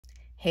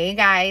Hey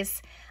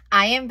guys,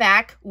 I am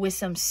back with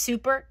some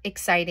super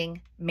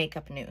exciting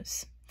makeup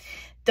news.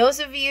 Those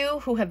of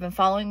you who have been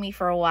following me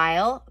for a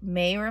while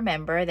may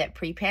remember that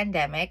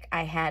pre-pandemic,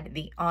 I had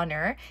the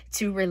honor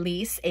to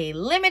release a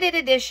limited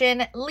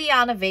edition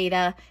Liana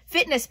Veda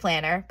Fitness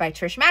Planner by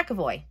Trish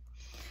McEvoy.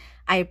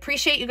 I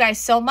appreciate you guys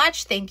so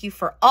much. Thank you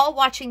for all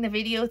watching the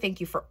video. Thank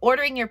you for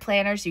ordering your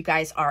planners. You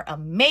guys are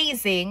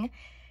amazing.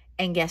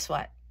 And guess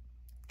what?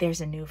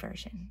 There's a new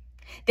version.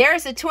 There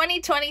is a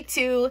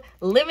 2022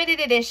 limited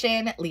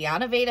edition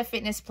Liana Veda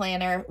Fitness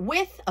Planner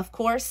with, of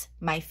course,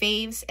 my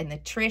faves and the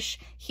Trish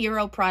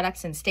hero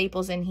products and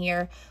staples in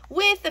here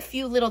with a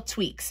few little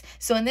tweaks.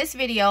 So in this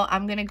video,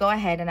 I'm going to go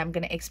ahead and I'm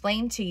going to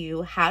explain to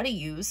you how to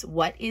use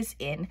what is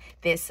in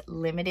this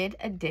limited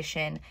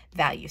edition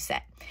value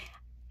set.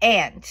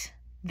 And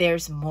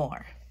there's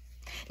more.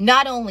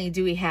 Not only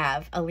do we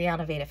have a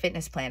Liana Veda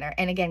Fitness Planner,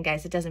 and again,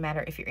 guys, it doesn't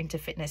matter if you're into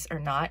fitness or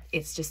not.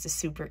 It's just a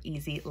super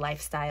easy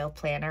lifestyle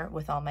planner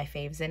with all my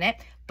faves in it,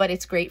 but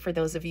it's great for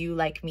those of you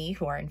like me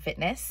who are in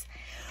fitness.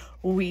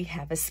 We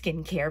have a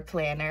skincare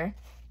planner.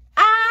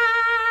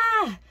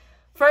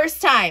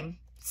 First time.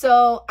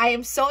 So I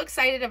am so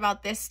excited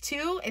about this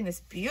too in this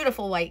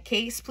beautiful white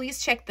case.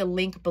 Please check the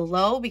link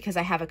below because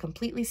I have a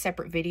completely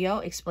separate video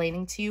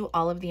explaining to you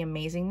all of the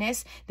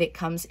amazingness that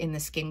comes in the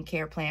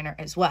skincare planner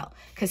as well.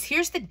 Because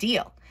here's the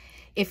deal.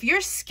 If your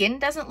skin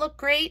doesn't look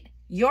great,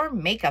 your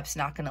makeup's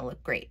not going to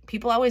look great.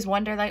 People always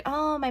wonder like,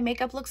 oh, my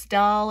makeup looks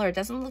dull or it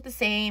doesn't look the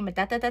same,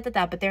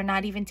 but they're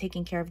not even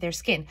taking care of their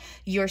skin.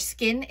 Your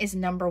skin is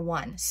number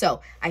one.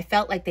 So I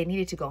felt like they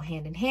needed to go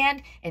hand in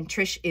hand, and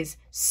Trish is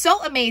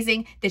so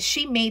amazing that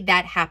she made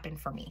that happen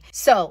for me.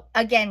 So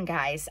again,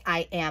 guys,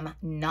 I am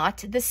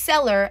not the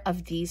seller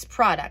of these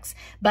products,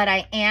 but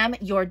I am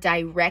your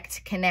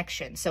direct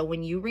connection. So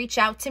when you reach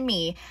out to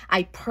me,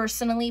 I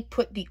personally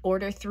put the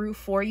order through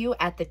for you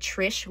at the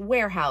Trish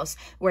warehouse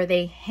where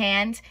they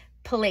hand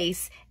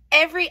place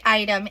every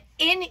item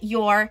in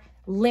your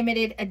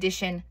limited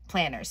edition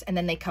planners, and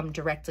then they come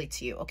directly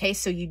to you. Okay,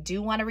 so you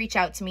do want to reach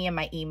out to me in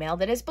my email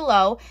that is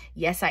below.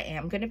 Yes, I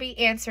am going to be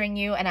answering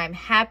you, and I'm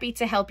happy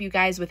to help you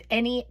guys with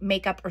any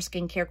makeup or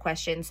skincare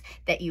questions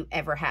that you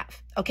ever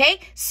have. Okay,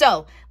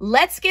 so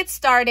let's get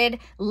started.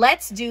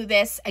 Let's do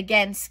this.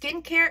 Again,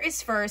 skincare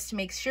is first.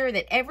 Make sure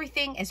that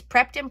everything is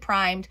prepped and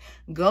primed.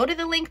 Go to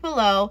the link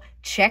below.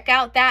 Check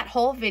out that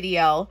whole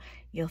video.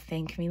 You'll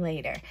thank me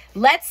later.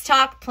 Let's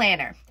talk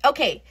planner.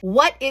 Okay,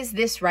 what is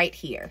this right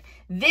here?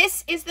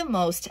 This is the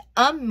most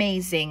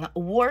amazing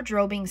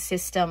wardrobing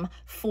system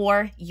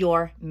for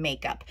your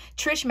makeup.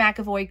 Trish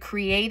McEvoy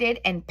created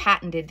and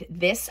patented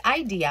this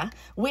idea,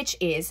 which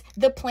is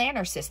the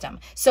planner system.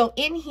 So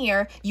in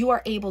here, you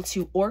are able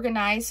to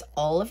organize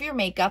all of your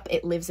makeup.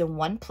 It lives in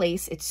one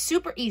place. It's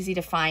super easy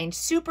to find,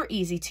 super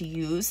easy to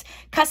use,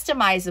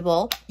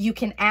 customizable. You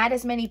can add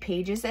as many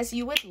pages as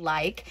you would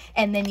like,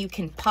 and then you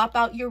can pop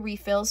out your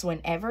refills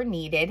whenever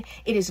needed.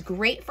 It is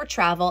great for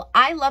travel.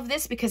 I love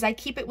this because I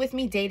keep it with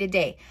me day to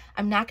day.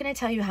 I'm not going to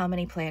tell you how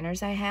many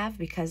planners I have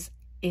because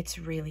it's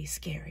really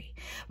scary.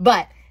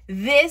 But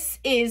this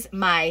is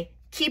my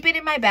keep it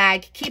in my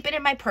bag, keep it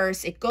in my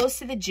purse. It goes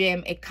to the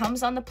gym. It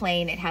comes on the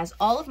plane. It has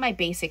all of my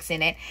basics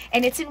in it,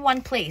 and it's in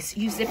one place.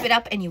 You zip it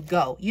up and you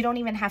go. You don't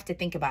even have to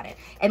think about it.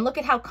 And look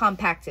at how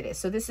compact it is.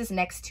 So this is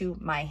next to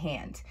my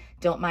hand.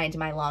 Don't mind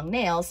my long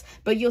nails,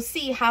 but you'll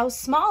see how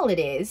small it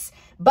is,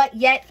 but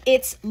yet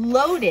it's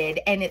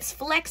loaded and it's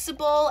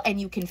flexible and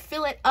you can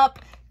fill it up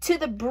to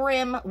the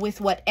brim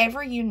with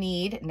whatever you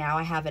need. Now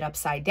I have it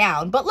upside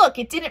down, but look,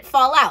 it didn't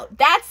fall out.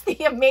 That's the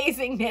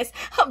amazingness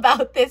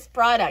about this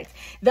product.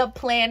 The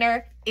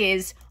planner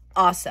is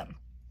awesome.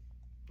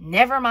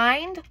 Never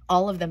mind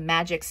all of the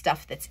magic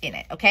stuff that's in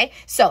it, okay?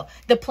 So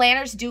the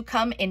planners do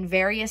come in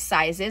various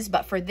sizes,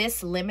 but for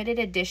this limited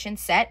edition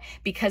set,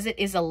 because it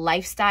is a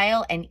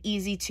lifestyle and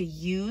easy to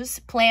use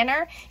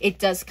planner, it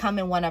does come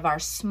in one of our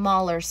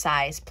smaller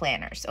size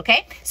planners,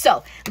 okay?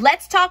 So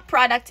let's talk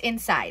product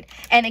inside.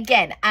 And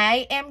again,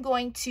 I am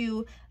going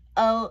to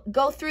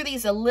go through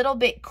these a little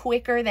bit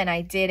quicker than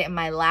I did in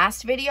my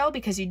last video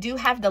because you do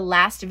have the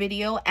last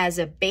video as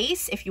a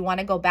base if you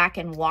want to go back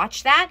and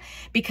watch that,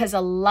 because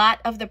a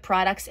lot of the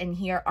products in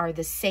here are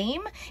the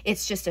same.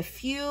 It's just a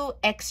few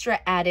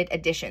extra added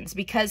additions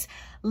because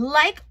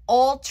like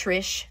all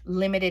Trish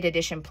limited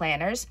edition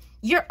planners,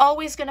 you're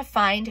always going to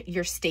find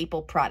your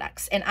staple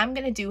products. And I'm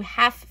going to do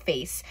half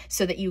face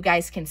so that you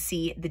guys can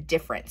see the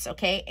difference,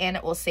 okay? And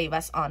it will save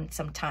us on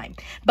some time.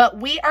 But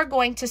we are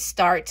going to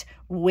start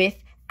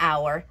with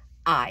our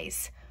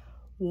eyes.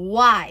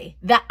 Why?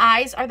 The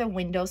eyes are the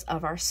windows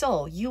of our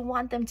soul. You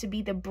want them to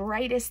be the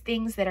brightest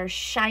things that are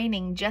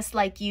shining just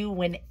like you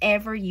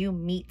whenever you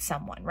meet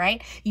someone,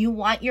 right? You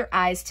want your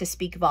eyes to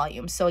speak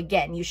volume. So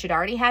again, you should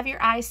already have your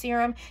eye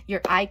serum,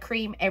 your eye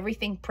cream,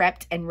 everything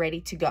prepped and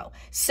ready to go.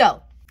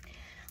 So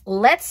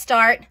let's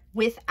start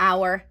with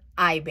our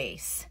eye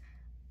base.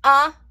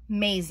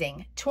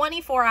 amazing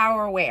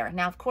 24-hour wear.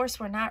 Now, of course,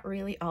 we're not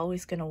really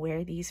always going to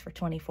wear these for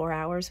 24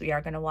 hours. We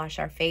are going to wash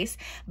our face.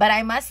 But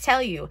I must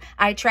tell you,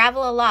 I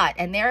travel a lot,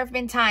 and there have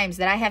been times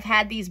that I have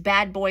had these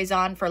bad boys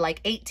on for like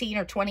 18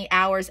 or 20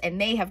 hours,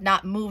 and they have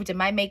not moved, and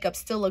my makeup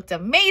still looked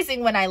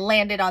amazing when I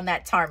landed on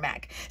that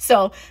tarmac.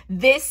 So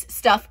this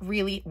stuff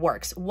really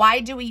works.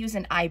 Why do we use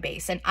an eye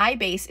base? An eye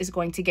base is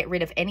going to get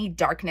rid of any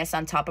darkness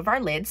on top of our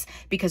lids,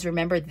 because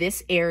remember,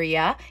 this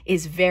area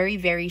is very,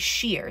 very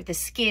sheer. The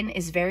skin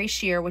is very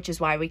sheer, which is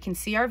why we can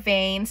see our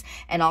veins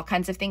and all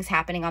kinds of things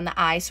happening on the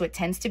eye, so it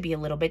tends to be a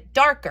little bit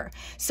darker.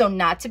 So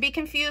not to be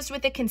confused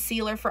with a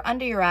concealer for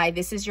under your eye,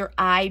 this is your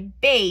eye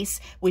base,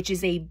 which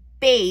is a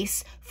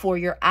base for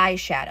your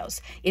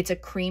eyeshadows. It's a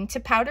cream to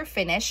powder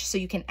finish, so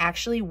you can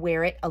actually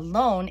wear it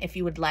alone if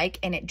you would like,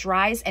 and it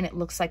dries and it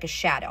looks like a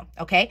shadow,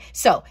 okay?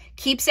 So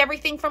keeps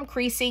everything from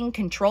creasing,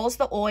 controls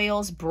the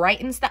oils,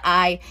 brightens the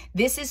eye.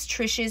 This is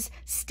Trish's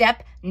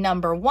step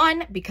number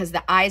 1, because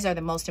the eyes are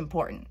the most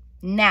important.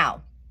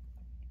 Now,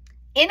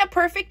 in a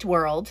perfect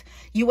world,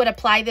 you would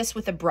apply this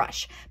with a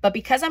brush, but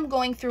because I'm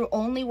going through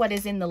only what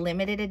is in the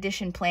limited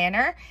edition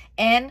planner,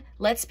 and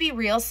let's be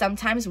real,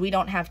 sometimes we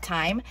don't have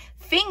time,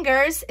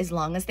 fingers, as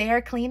long as they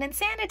are clean and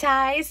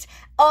sanitized,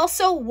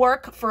 also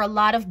work for a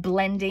lot of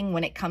blending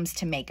when it comes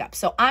to makeup.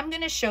 So I'm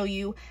going to show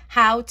you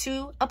how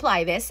to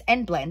apply this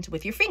and blend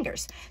with your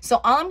fingers. So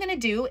all I'm going to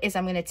do is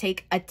I'm going to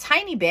take a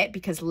tiny bit,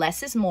 because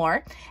less is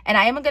more, and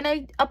I am going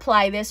to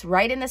apply this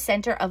right in the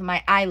center of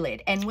my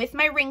eyelid. And with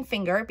my ring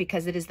finger,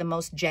 because it is the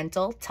most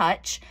gentle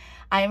touch,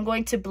 I am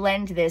going to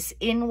blend this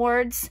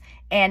inwards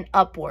and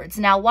upwards.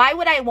 Now, why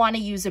would I want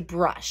to use a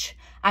brush?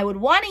 I would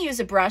want to use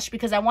a brush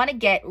because I want to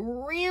get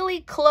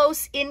really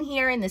close in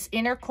here in this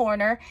inner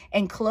corner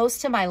and close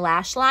to my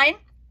lash line.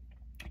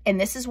 And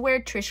this is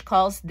where Trish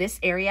calls this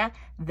area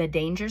the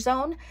danger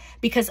zone,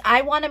 because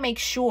I want to make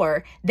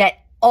sure that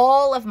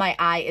all of my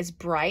eye is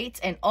bright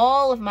and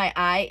all of my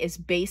eye is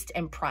based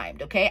and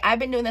primed, okay? I've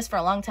been doing this for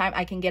a long time.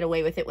 I can get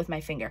away with it with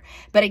my finger.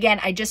 But again,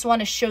 I just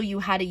want to show you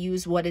how to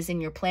use what is in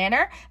your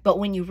planner. But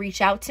when you reach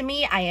out to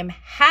me, I am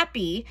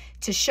happy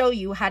to show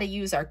you how to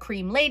use our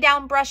cream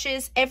laydown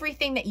brushes,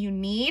 everything that you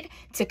need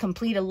to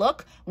complete a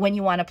look when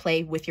you want to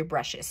play with your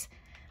brushes.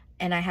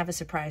 And I have a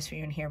surprise for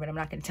you in here, but I'm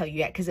not going to tell you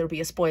yet because it'll be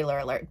a spoiler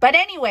alert. But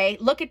anyway,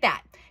 look at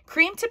that.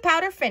 Cream to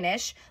powder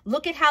finish.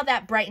 Look at how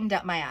that brightened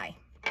up my eye.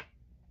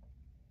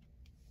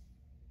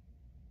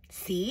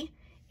 See?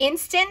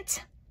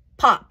 Instant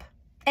pop.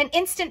 An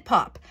instant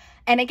pop.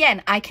 And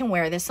again, I can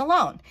wear this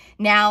alone.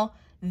 Now,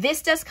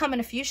 this does come in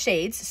a few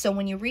shades, so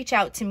when you reach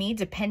out to me,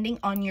 depending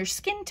on your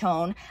skin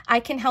tone, I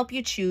can help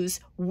you choose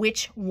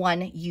which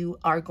one you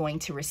are going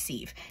to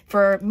receive.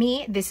 For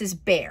me, this is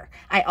Bare.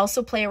 I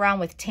also play around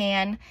with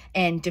tan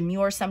and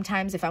demure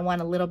sometimes if I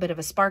want a little bit of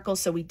a sparkle,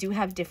 so we do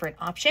have different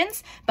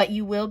options, but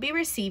you will be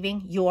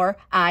receiving your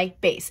eye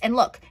base. And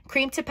look,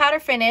 cream to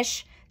powder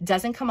finish,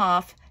 doesn't come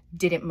off,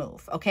 didn't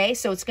move, okay?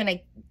 So it's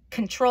gonna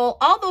control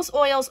all those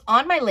oils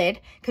on my lid,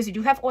 because we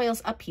do have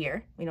oils up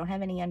here. We don't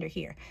have any under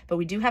here, but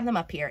we do have them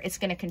up here. It's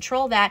gonna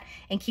control that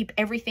and keep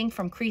everything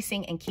from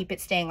creasing and keep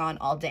it staying on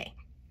all day.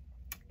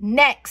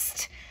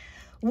 Next,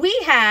 we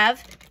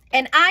have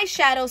an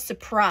eyeshadow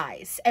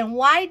surprise. And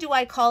why do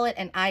I call it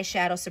an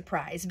eyeshadow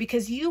surprise?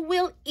 Because you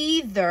will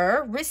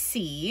either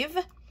receive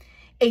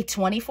a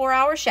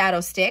 24-hour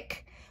shadow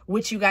stick,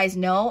 which you guys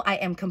know I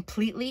am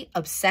completely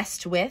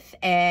obsessed with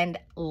and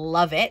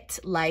love it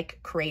like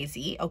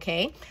crazy,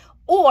 okay?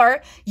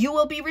 Or you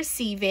will be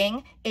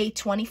receiving a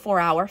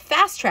 24-hour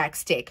fast track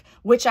stick,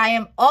 which I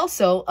am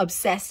also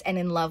obsessed and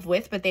in love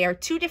with, but they are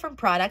two different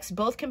products.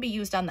 Both can be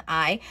used on the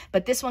eye,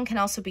 but this one can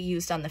also be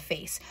used on the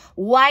face.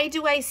 Why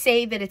do I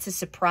say that it's a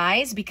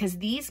surprise? Because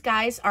these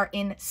guys are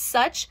in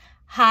such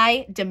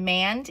high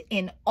demand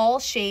in all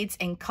shades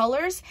and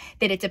colors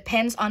that it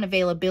depends on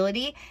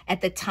availability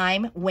at the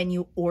time when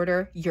you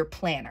order your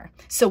planner.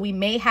 So we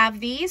may have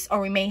these,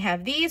 or we may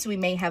have these, we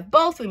may have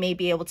both, we may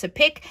be able to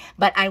pick,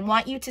 but I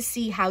want you to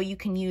see how you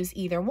can use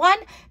either one,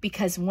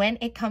 because when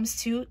it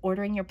comes to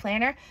ordering your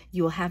planner,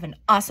 you will have an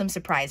awesome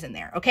surprise in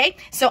there, okay?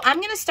 So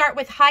I'm gonna start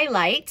with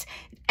highlight,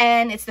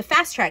 and it's the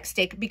fast track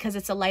stick because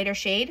it's a lighter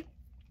shade,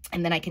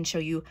 and then I can show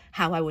you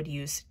how I would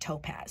use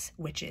topaz,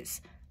 which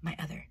is my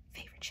other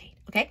favorite shade.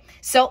 Okay,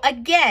 so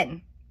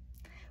again,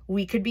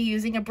 we could be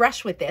using a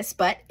brush with this,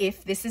 but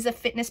if this is a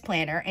fitness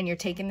planner and you're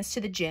taking this to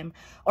the gym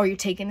or you're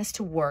taking this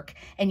to work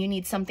and you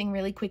need something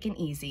really quick and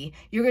easy,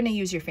 you're going to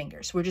use your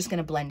fingers. We're just going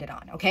to blend it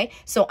on, okay?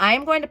 So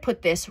I'm going to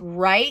put this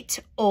right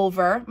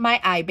over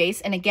my eye base.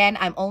 And again,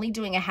 I'm only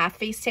doing a half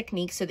face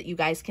technique so that you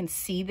guys can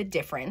see the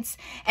difference.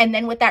 And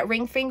then with that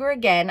ring finger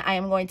again, I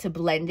am going to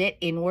blend it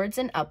inwards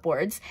and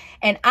upwards.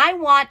 And I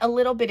want a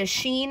little bit of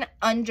sheen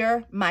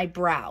under my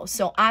brow.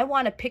 So I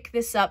want to pick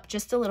this up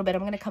just a little bit.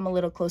 I'm going to come a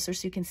little closer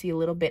so you can see a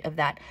little bit of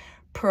that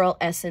pearl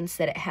essence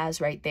that it has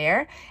right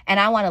there. And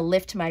I want to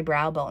lift my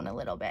brow bone a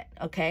little bit,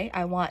 okay?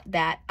 I want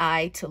that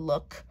eye to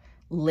look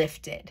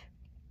lifted.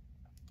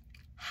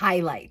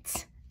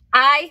 Highlights.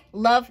 I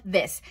love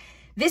this.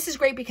 This is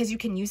great because you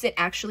can use it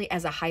actually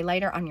as a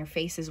highlighter on your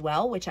face as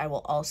well, which I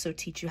will also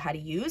teach you how to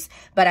use.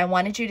 But I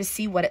wanted you to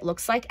see what it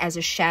looks like as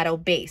a shadow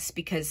base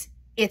because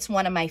it's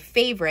one of my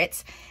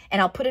favorites.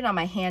 And I'll put it on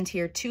my hand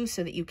here too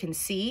so that you can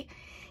see.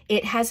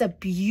 It has a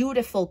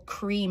beautiful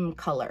cream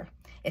color.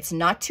 It's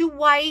not too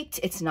white,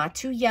 it's not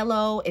too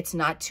yellow, it's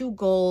not too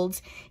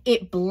gold.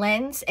 It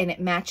blends and it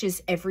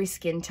matches every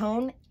skin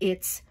tone.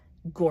 It's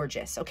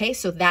gorgeous, okay?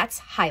 So that's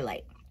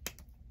highlight.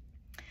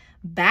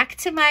 Back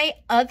to my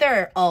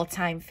other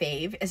all-time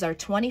fave is our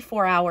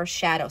 24-hour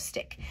shadow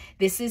stick.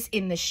 This is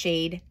in the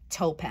shade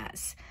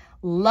Topaz.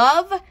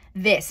 Love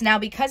this. Now,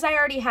 because I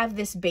already have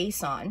this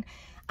base on,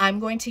 I'm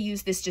going to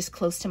use this just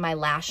close to my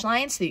lash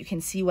line so that you can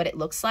see what it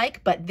looks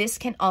like, but this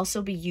can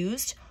also be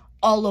used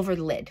all over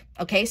the lid,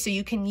 okay? So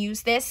you can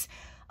use this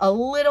a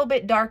little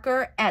bit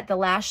darker at the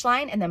lash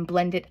line and then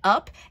blend it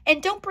up,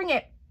 and don't bring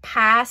it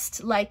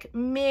past like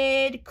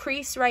mid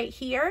crease right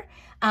here.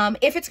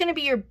 If it's going to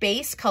be your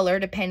base color,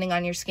 depending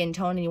on your skin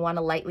tone, and you want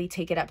to lightly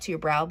take it up to your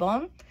brow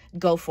bone,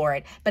 go for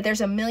it. But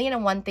there's a million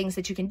and one things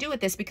that you can do with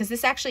this because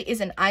this actually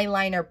is an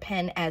eyeliner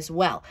pen as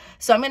well.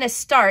 So I'm going to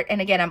start, and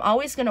again, I'm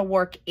always going to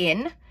work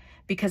in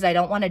because I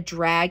don't want to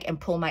drag and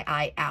pull my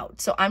eye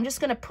out. So I'm just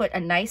going to put a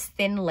nice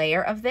thin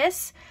layer of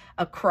this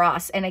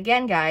across. And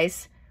again,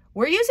 guys,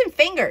 we're using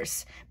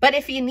fingers, but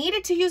if you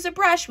needed to use a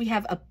brush, we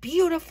have a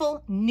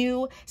beautiful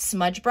new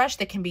smudge brush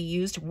that can be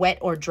used wet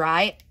or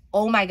dry.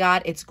 Oh my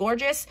God, it's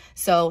gorgeous.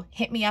 So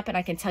hit me up and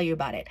I can tell you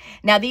about it.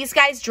 Now these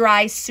guys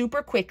dry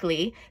super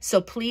quickly, so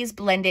please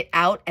blend it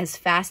out as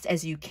fast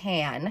as you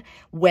can,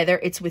 whether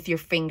it's with your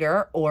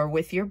finger or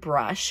with your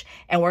brush.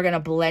 And we're gonna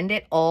blend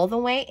it all the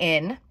way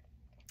in.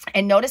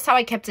 And notice how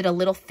I kept it a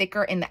little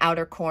thicker in the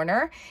outer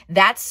corner.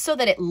 That's so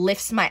that it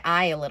lifts my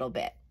eye a little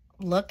bit.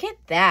 Look at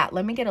that.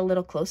 Let me get a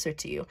little closer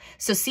to you.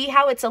 So see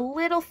how it's a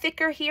little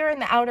thicker here in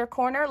the outer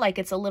corner, like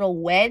it's a little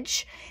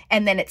wedge,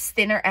 and then it's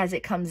thinner as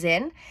it comes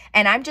in.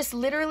 And I'm just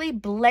literally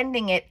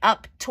blending it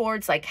up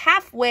towards like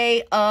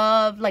halfway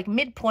of like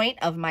midpoint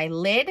of my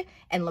lid.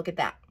 And look at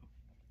that.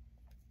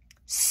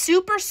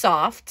 Super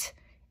soft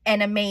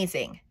and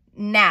amazing.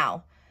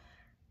 Now,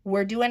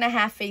 we're doing a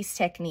half face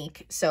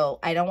technique, so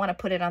I don't want to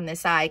put it on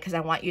this eye because I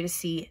want you to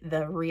see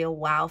the real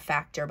wow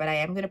factor, but I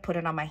am going to put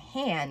it on my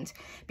hand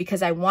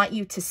because I want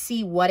you to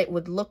see what it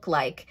would look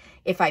like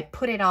if I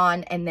put it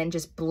on and then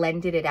just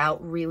blended it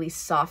out really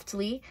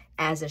softly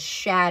as a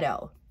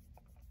shadow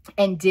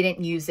and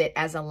didn't use it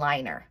as a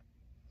liner.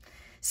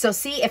 So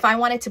see, if I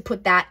wanted to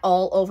put that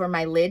all over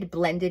my lid,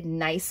 blended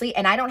nicely,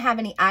 and I don't have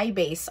any eye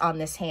base on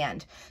this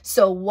hand,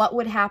 so what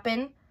would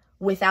happen?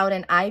 Without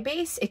an eye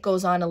base, it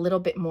goes on a little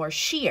bit more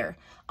sheer.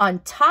 On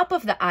top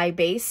of the eye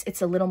base,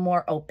 it's a little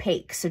more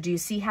opaque. So do you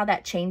see how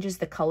that changes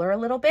the color a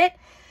little bit?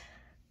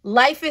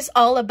 Life is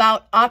all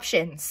about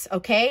options,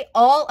 okay?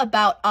 All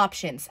about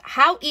options.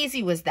 How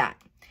easy was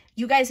that?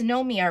 You guys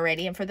know me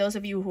already, and for those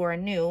of you who are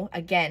new,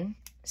 again,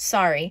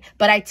 sorry,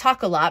 but I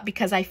talk a lot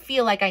because I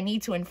feel like I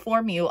need to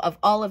inform you of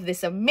all of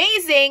this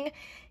amazing,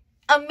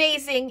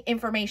 amazing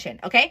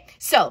information, okay?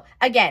 So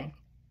again,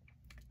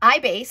 eye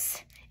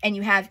base, and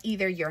you have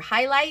either your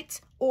highlight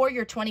or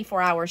your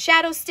 24-hour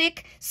shadow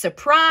stick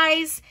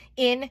surprise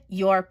in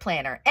your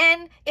planner.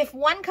 And if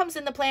one comes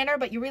in the planner,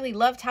 but you really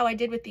loved how I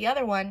did with the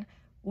other one,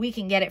 we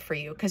can get it for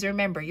you. Because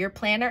remember, your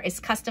planner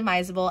is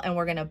customizable and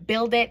we're gonna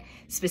build it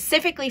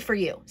specifically for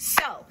you.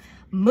 So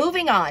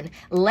moving on,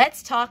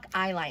 let's talk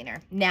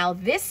eyeliner. Now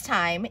this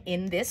time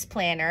in this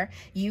planner,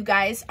 you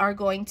guys are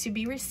going to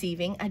be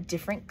receiving a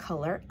different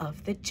color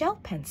of the gel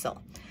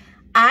pencil.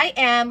 I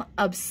am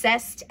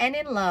obsessed and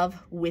in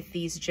love with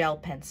these gel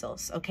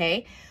pencils,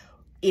 okay?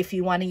 If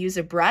you want to use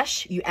a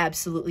brush, you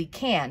absolutely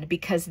can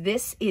because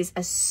this is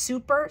a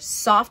super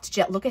soft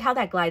gel. Look at how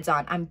that glides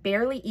on. I'm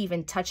barely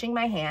even touching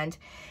my hand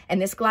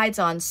and this glides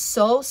on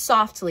so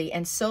softly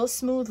and so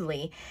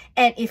smoothly.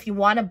 And if you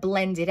want to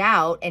blend it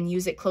out and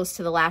use it close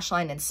to the lash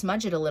line and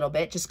smudge it a little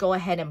bit, just go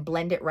ahead and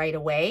blend it right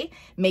away.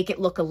 Make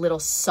it look a little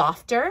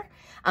softer.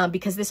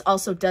 Because this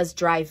also does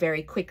dry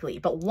very quickly.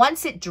 But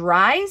once it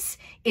dries,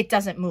 it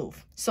doesn't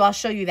move. So I'll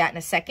show you that in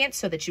a second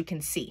so that you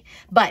can see.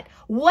 But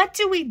what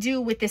do we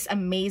do with this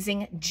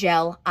amazing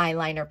gel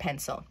eyeliner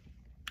pencil?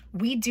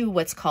 We do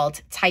what's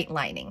called tight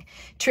lining.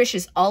 Trish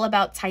is all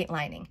about tight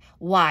lining.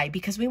 Why?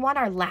 Because we want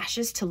our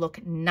lashes to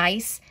look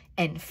nice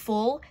and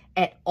full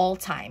at all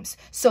times.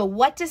 So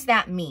what does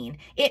that mean?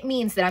 It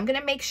means that I'm going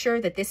to make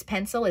sure that this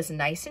pencil is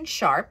nice and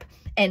sharp,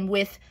 and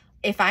with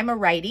if I'm a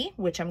righty,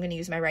 which I'm going to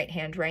use my right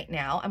hand right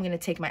now, I'm going to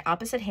take my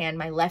opposite hand,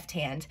 my left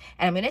hand,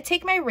 and I'm going to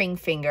take my ring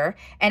finger,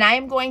 and I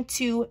am going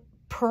to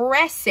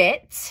press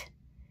it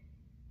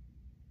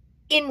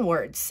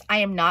inwards. I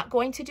am not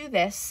going to do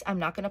this. I'm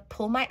not going to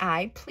pull my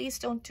eye. Please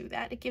don't do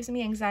that. It gives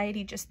me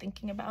anxiety just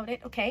thinking about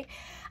it, okay?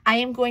 I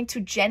am going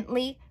to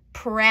gently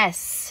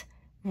press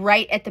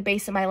right at the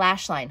base of my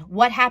lash line.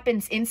 What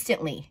happens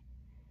instantly?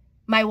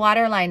 My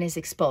waterline is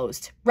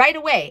exposed right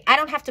away. I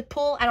don't have to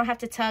pull, I don't have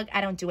to tug,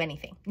 I don't do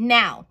anything.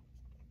 Now,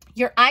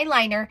 your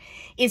eyeliner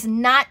is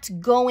not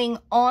going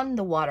on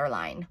the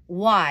waterline.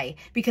 Why?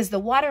 Because the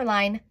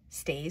waterline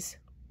stays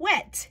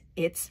wet.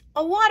 It's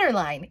a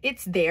waterline.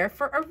 It's there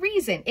for a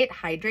reason. It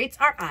hydrates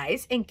our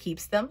eyes and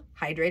keeps them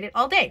hydrated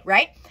all day,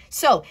 right?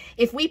 So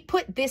if we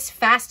put this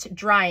fast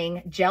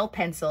drying gel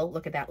pencil,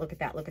 look at that, look at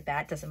that, look at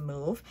that, doesn't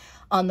move,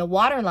 on the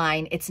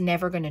waterline, it's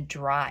never going to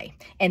dry.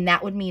 And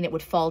that would mean it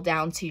would fall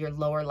down to your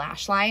lower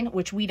lash line,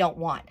 which we don't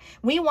want.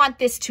 We want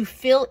this to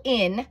fill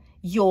in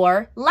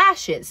your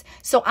lashes.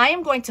 So I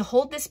am going to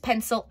hold this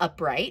pencil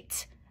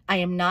upright. I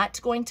am not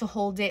going to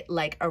hold it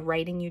like a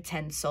writing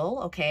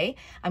utensil, okay?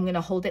 I'm gonna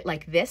hold it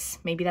like this.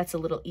 Maybe that's a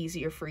little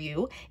easier for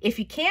you. If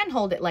you can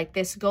hold it like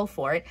this, go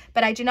for it.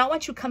 But I do not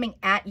want you coming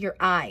at your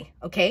eye,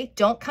 okay?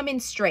 Don't come in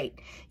straight.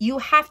 You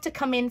have to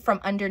come in from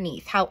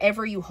underneath,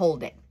 however you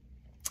hold it.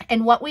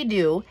 And what we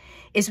do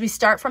is we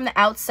start from the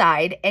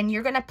outside, and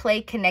you're gonna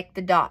play connect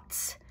the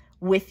dots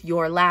with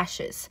your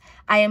lashes.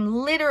 I am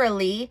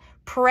literally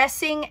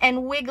pressing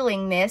and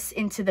wiggling this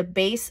into the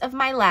base of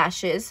my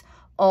lashes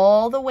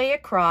all the way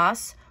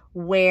across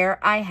where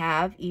I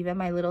have even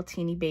my little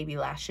teeny baby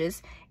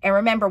lashes. And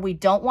remember, we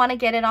don't want to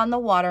get it on the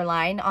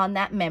waterline, on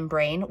that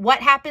membrane. What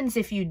happens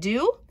if you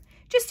do?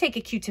 Just take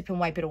a Q-tip and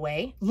wipe it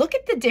away. Look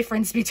at the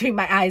difference between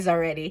my eyes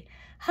already.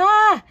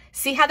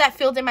 See how that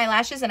filled in my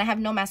lashes, and I have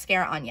no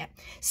mascara on yet.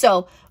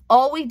 So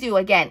all we do,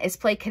 again, is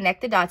play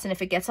connect the dots, and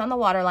if it gets on the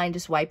waterline,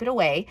 just wipe it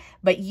away.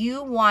 But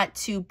you want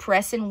to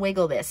press and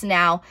wiggle this.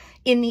 Now,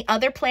 in the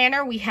other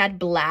planner, we had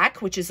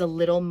black, which is a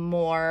little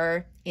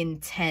more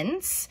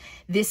intense.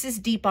 This is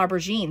deep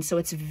aubergine, so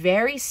it's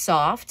very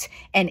soft,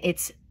 and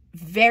it's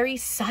very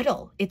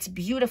subtle. It's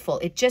beautiful.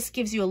 It just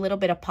gives you a little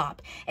bit of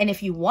pop. And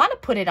if you want to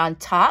put it on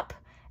top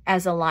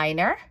as a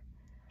liner,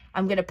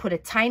 I'm going to put a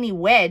tiny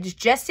wedge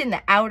just in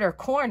the outer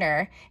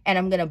corner, and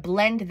I'm going to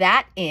blend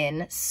that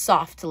in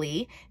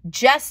softly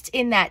just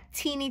in that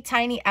teeny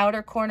tiny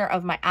outer corner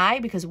of my eye,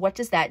 because what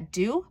does that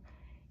do?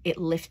 It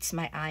lifts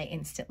my eye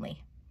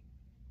instantly.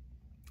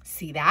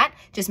 See that?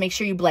 Just make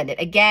sure you blend it.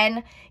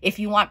 Again, if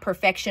you want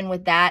perfection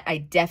with that, I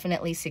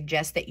definitely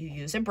suggest that you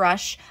use a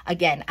brush.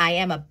 Again, I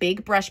am a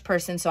big brush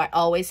person, so I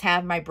always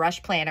have my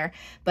brush planner.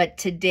 But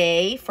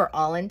today, for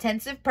all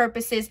intensive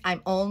purposes,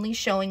 I'm only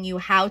showing you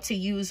how to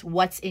use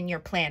what's in your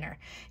planner.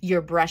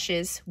 Your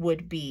brushes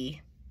would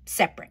be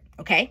separate,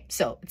 okay?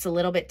 So it's a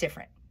little bit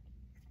different.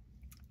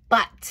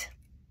 But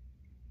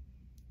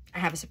I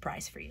have a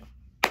surprise for you.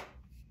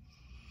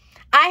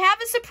 I have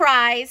a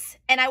surprise,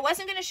 and I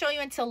wasn't going to show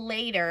you until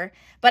later,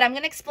 but I'm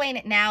going to explain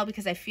it now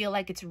because I feel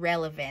like it's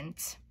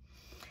relevant.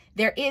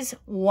 There is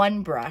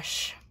one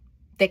brush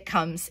that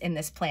comes in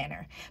this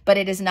planner, but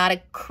it is not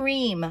a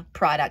cream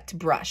product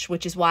brush,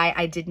 which is why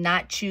I did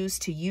not choose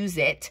to use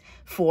it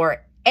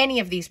for any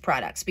of these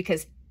products,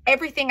 because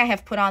everything I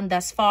have put on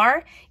thus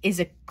far is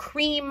a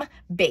cream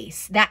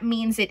base. That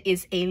means it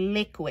is a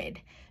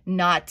liquid,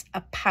 not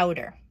a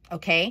powder,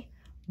 okay?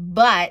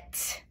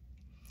 But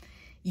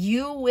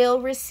you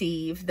will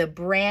receive the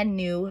brand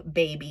new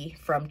baby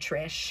from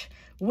Trish,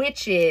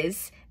 which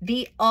is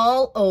the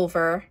all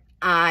over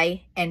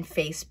eye and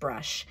face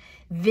brush.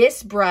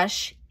 This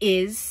brush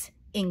is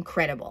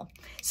incredible.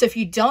 So if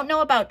you don't know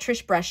about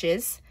Trish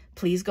brushes,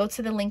 please go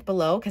to the link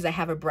below, because I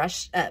have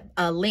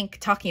a link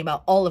talking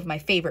about all of my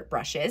favorite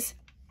brushes.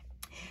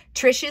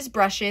 Trish's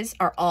brushes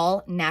are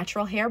all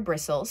natural hair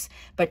bristles,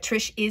 but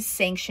Trish is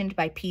sanctioned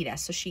by PETA,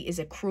 so she is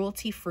a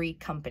cruelty-free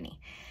company.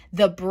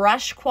 The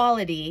brush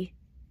quality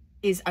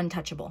is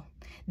untouchable.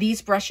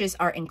 These brushes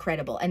are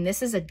incredible, and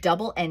this is a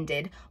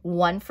double-ended,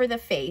 one for the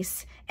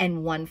face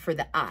and one for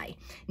the eye.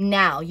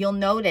 Now, you'll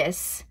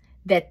notice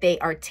that they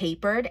are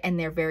tapered and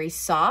they're very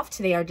soft.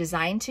 They are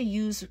designed to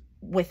use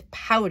with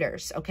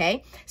powders,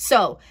 okay?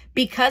 So,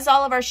 because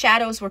all of our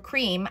shadows were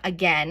cream,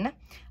 again,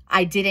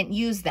 I didn't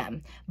use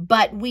them,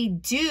 but we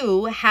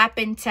do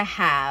happen to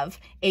have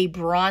a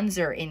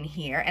bronzer in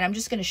here, and I'm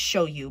just going to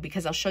show you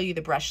because I'll show you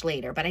the brush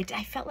later, but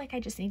I felt like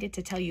I just needed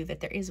to tell you that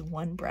there is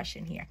one brush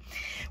in here.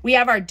 We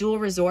have our Dual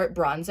Resort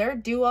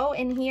Bronzer Duo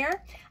in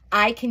here.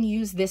 I can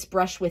use this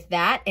brush with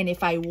that, and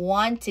if I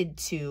wanted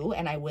to,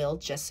 and I will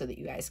just so that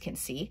you guys can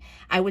see,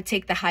 I would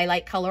take the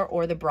highlight color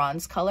or the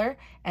bronze color,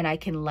 and I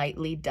can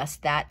lightly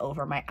dust that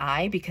over my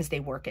eye because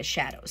they work as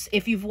shadows.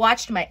 If you've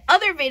watched my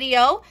other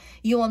video,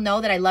 you will know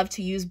that I love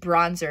to use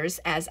bronzers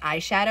as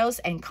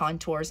eyeshadows and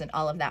contours and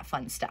all of that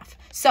fun stuff.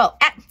 So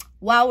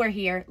while we're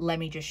here, let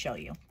me just show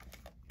you.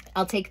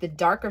 I'll take the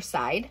darker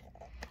side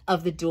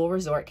of the Dual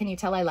Resort. Can you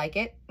tell I like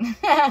it?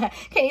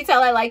 Can you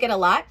tell I like it a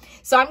lot?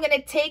 So I'm going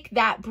to take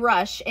that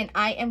brush and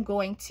I am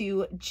going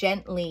to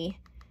gently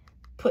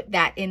put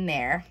that in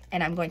there,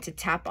 and I'm going to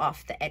tap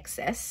off the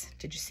excess.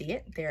 Did you see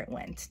it? There it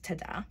went.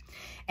 Ta-da.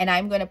 And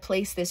I'm going to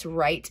place this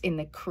right in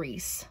the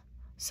crease.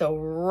 So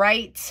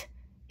right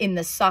in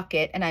the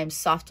socket, and I'm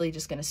softly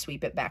just going to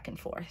sweep it back and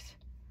forth.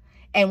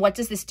 And what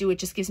does this do? It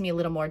just gives me a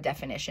little more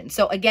definition.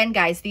 So again,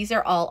 guys, these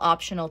are all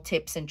optional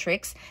tips and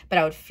tricks, but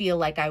I would feel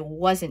like I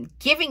wasn't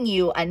giving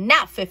you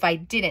enough if I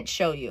didn't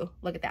show you.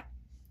 Look at that.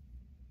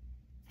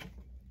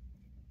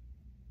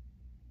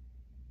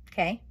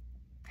 Okay.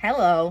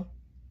 Hello.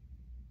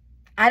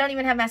 I don't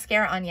even have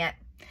mascara on yet,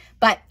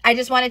 But I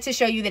just wanted to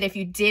show you that if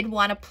you did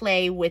want to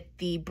play with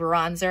the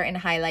bronzer and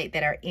highlight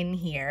that are in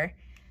here,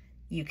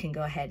 you can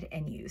go ahead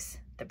and use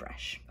the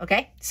brush.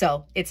 Okay,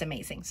 so it's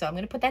amazing. So I'm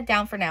going to put that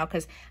down for now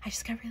because I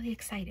just got really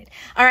excited.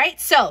 All right,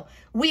 so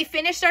we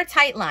finished our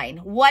tight line.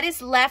 What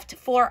is left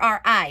for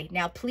our eye?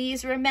 Now,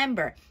 please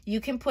remember, you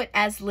can put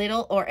as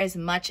little or as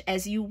much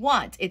as you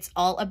want. It's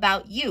all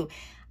about you.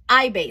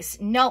 Eye base,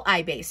 no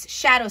eye base,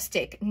 shadow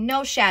stick,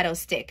 no shadow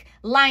stick,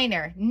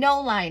 liner, no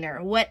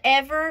liner,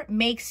 whatever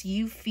makes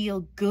you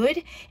feel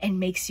good and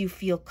makes you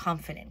feel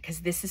confident, because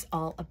this is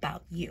all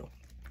about you.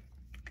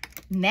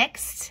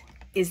 Next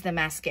is the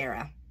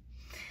mascara.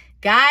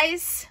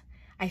 Guys,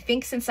 I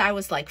think since I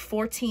was like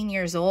 14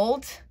 years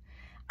old,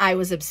 I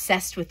was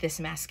obsessed with this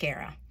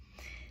mascara.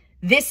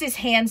 This is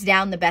hands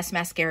down the best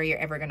mascara you're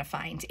ever going to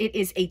find. It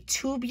is a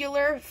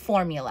tubular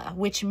formula,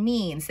 which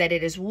means that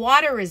it is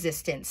water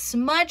resistant,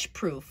 smudge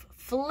proof,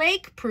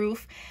 flake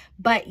proof,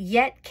 but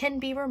yet can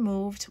be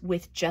removed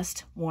with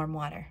just warm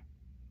water.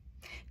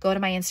 Go to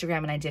my Instagram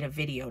and I did a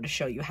video to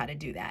show you how to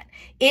do that.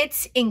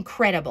 It's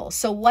incredible.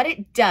 So what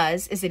it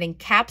does is it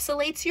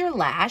encapsulates your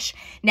lash.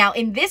 Now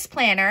in this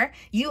planner,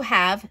 you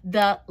have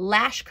the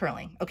lash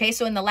curling. Okay,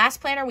 so in the last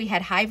planner, we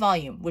had high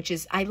volume, which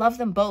is, I love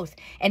them both.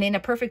 And in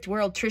a perfect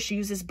world, Trish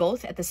uses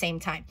both at the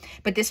same time.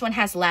 But this one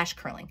has lash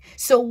curling.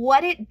 So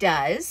what it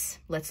does,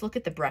 let's look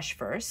at the brush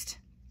first.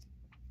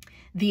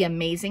 The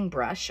amazing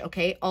brush,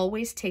 okay?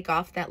 Always take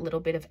off that little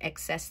bit of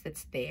excess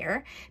that's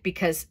there,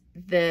 because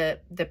the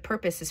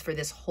purpose is for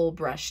this whole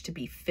brush to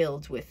be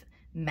filled with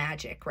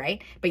magic,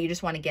 right? But you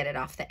just want to get it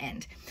off the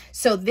end.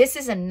 So this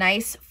is a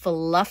nice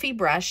fluffy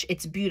brush.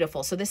 It's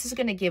beautiful. So this is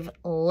going to give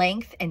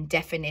length and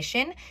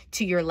definition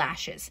to your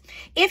lashes.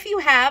 If you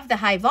have the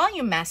high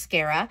volume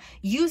mascara,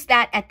 use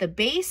that at the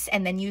base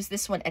and then use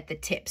this one at the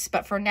tips.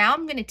 But for now,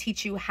 I'm going to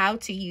teach you how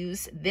to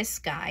use this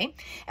guy.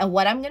 And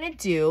what I'm going to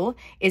do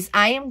is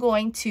I am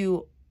going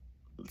to,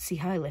 see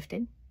how I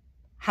lifted?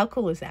 How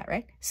cool is that,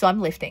 right? So I'm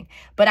lifting,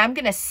 but I'm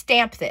going to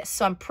stamp this.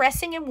 So I'm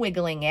pressing and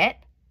wiggling it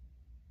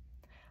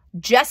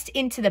just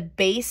into the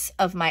base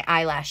of my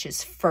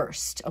eyelashes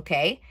first,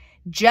 okay?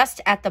 Just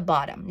at the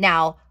bottom.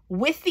 Now,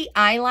 with the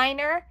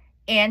eyeliner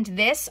and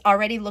this,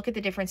 already look at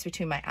the difference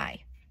between my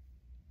eye.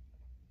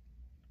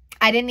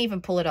 I didn't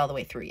even pull it all the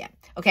way through yet,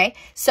 okay?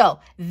 So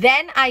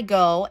then I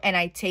go and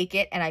I take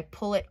it and I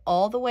pull it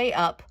all the way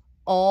up,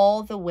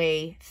 all the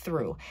way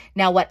through.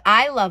 Now, what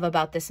I love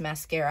about this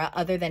mascara,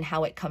 other than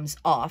how it comes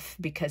off,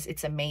 because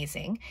it's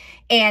amazing,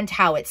 and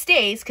how it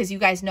stays, because you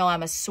guys know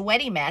I'm a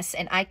sweaty mess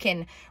and I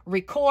can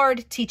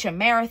record, teach a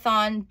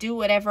marathon, do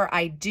whatever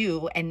I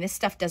do, and this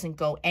stuff doesn't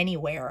go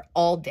anywhere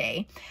all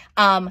day.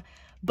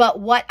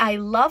 But what I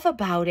love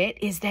about it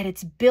is that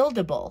it's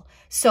buildable.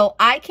 So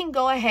I can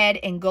go ahead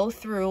and go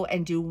through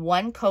and do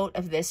one coat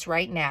of this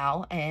right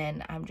now.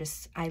 And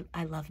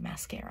I love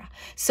mascara.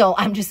 So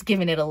I'm just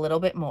giving it a little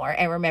bit more.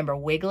 And remember,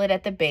 wiggle it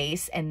at the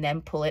base and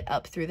then pull it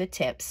up through the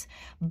tips.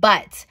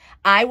 But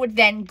I would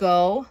then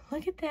go,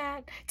 look at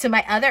that, to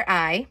my other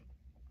eye,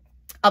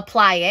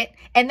 apply it,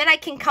 and then I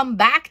can come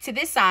back to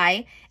this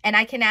eye and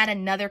I can add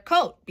another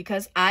coat,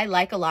 because I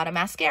like a lot of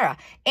mascara.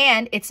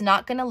 And it's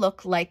not going to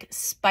look like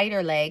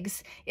spider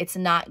legs. It's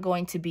not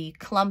going to be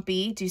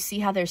clumpy. Do you see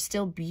how they're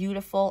still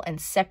beautiful and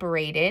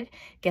separated?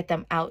 Get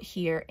them out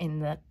here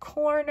in the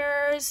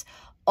corners,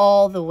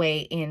 all the way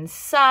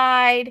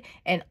inside,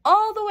 and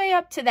all the way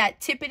up to that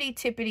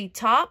tippity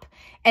top.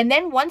 And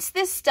then once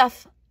this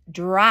stuff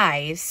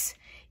dries,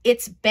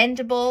 it's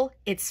bendable,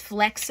 it's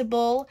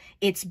flexible,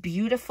 it's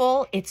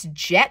beautiful, it's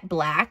jet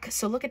black.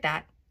 So look at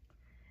that.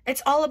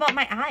 It's all about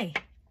my eye.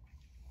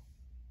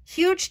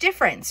 Huge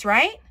difference,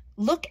 right?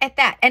 Look at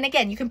that. And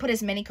again, you can put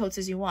as many coats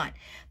as you want,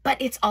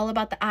 but it's all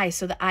about the eye.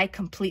 So the eye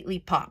completely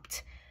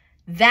popped.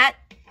 That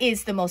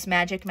is the most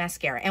magic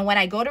mascara. And when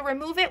I go to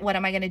remove it, what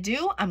am I going to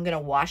do? I'm going to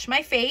wash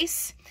my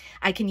face.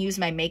 I can use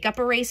my makeup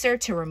eraser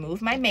to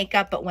remove my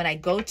makeup. But when I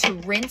go to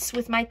rinse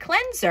with my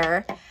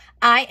cleanser,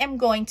 I am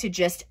going to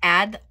just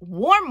add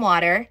warm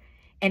water,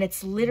 and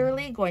it's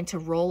literally going to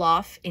roll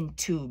off in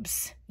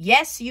tubes.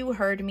 Yes, you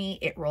heard me.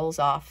 It rolls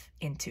off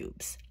in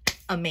tubes.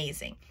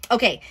 Amazing.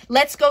 Okay,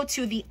 let's go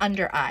to the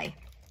under eye.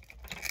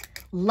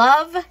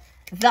 Love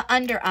the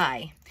under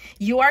eye.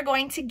 You are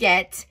going to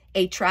get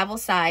a travel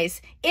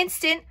size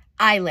instant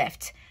eye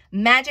lift.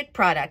 Magic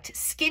product,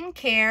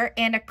 skincare,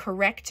 and a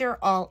corrector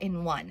all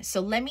in one. So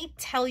let me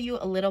tell you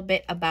a little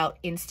bit about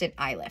Instant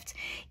Eye Lift.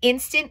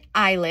 Instant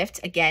Eye Lift,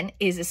 again,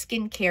 is a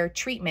skincare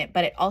treatment,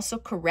 but it also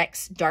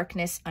corrects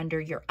darkness under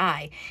your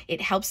eye.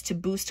 It helps to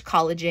boost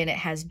collagen. It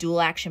has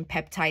dual action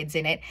peptides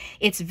in it.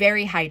 It's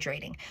very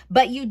hydrating.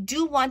 But you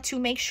do want to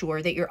make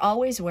sure that you're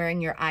always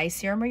wearing your eye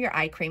serum or your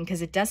eye cream,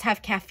 because it does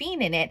have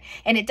caffeine in it,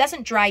 and it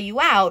doesn't dry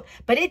you out,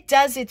 but it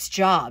does its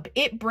job.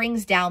 It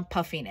brings down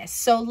puffiness.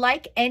 So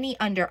like any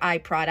under eye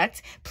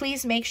product,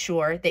 please make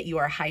sure that you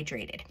are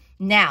hydrated.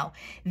 Now,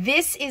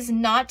 this is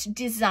not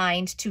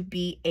designed to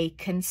be a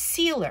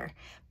concealer,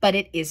 but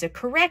it is a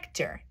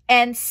corrector.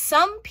 And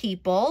some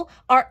people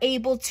are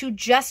able to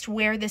just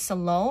wear this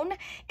alone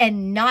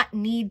and not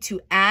need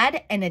to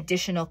add an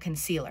additional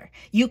concealer.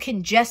 You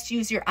can just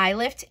use your eye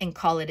lift and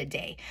call it a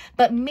day.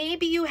 But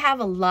maybe you have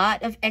a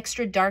lot of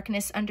extra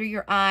darkness under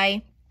your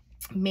eye.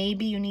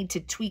 Maybe you need to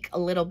tweak a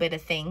little bit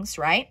of things,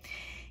 right?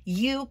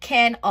 You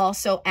can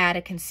also add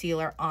a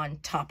concealer on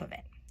top of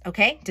it.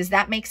 Okay, does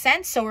that make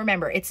sense? So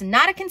remember, it's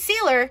not a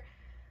concealer,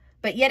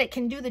 but yet it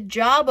can do the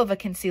job of a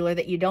concealer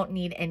that you don't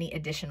need any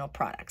additional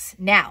products.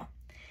 Now,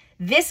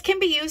 this can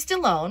be used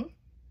alone,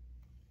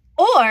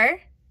 or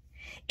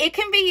it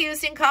can be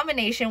used in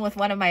combination with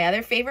one of my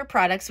other favorite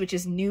products, which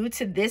is new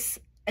to this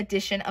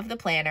edition of the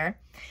planner,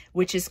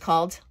 which is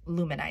called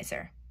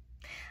Luminizer.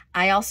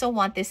 I also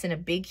want this in a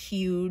big,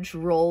 huge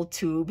roll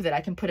tube that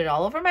I can put it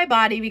all over my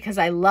body because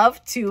I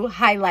love to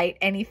highlight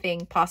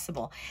anything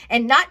possible.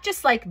 And not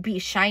just like be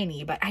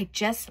shiny, but I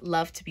just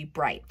love to be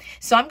bright.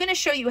 So I'm going to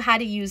show you how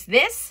to use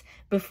this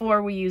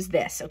before we use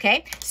this,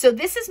 okay? So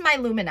this is my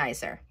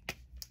Luminizer.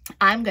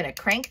 I'm going to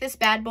crank this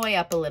bad boy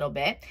up a little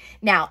bit.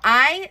 Now,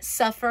 I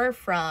suffer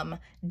from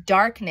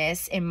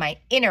darkness in my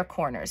inner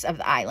corners of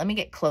the eye. Let me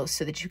get close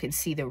so that you can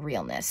see the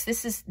realness.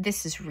 This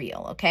is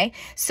real, okay?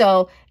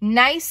 So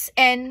nice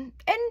and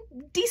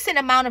decent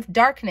amount of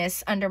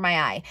darkness under my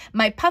eye.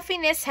 My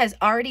puffiness has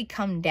already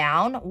come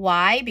down.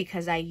 Why?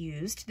 Because I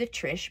used the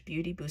Trish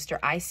Beauty Booster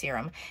Eye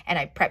Serum and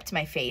I prepped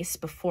my face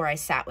before I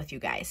sat with you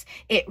guys.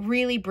 It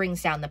really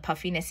brings down the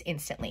puffiness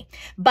instantly.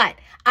 But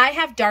I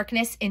have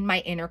darkness in my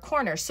inner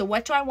corner. So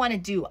what do I want to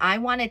do? I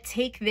want to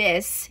take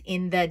this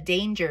in the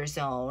danger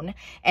zone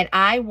and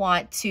I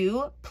want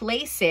to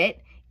place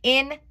it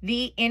in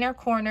the inner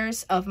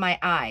corners of my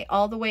eye,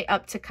 all the way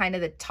up to kind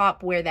of the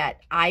top where that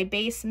eye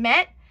base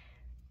met.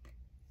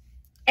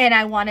 And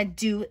I want to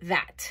do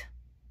that.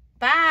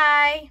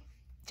 Bye.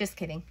 Just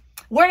kidding.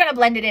 We're going to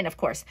blend it in, of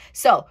course.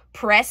 So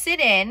press it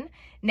in.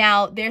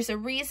 Now, there's a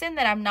reason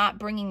that I'm not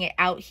bringing it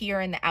out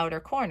here in the outer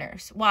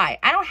corners. Why?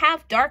 I don't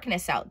have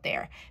darkness out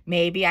there.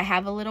 Maybe I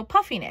have a little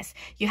puffiness.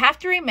 You have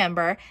to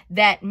remember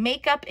that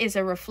makeup is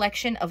a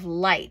reflection of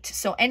light.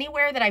 So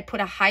anywhere that I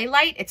put a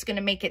highlight, it's going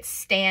to make it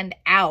stand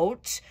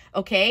out,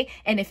 okay?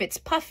 And if it's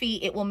puffy,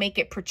 it will make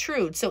it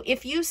protrude. So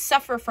if you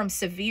suffer from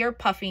severe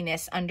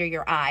puffiness under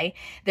your eye,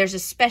 there's a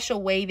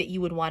special way that you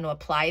would want to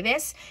apply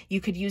this.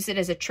 You could use it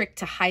as a trick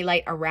to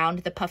highlight around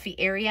the puffy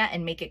area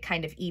and make it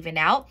kind of even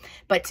out.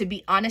 But to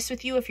be honest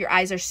with you, if your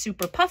eyes are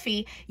super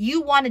puffy,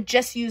 you want to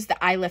just use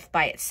the eye lift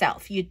by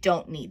itself. You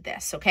don't need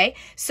this, okay?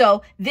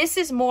 So this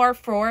is more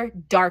for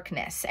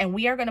darkness, and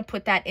we are going to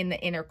put that in the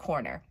inner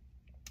corner.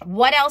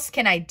 What else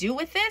can I do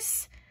with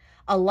this?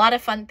 A lot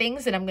of fun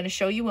things that I'm going to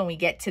show you when we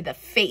get to the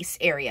face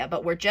area,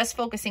 but we're just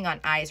focusing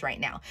on eyes right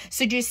now.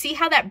 So do you see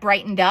how that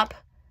brightened up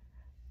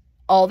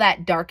all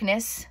that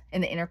darkness in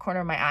the inner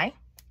corner of my eye?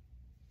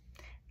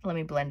 Let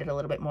me blend it a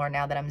little bit more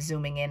now that I'm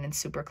zooming in and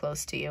super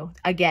close to you.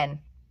 Again,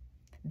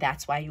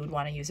 that's why you would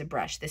want to use a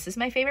brush. This is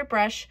my favorite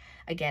brush.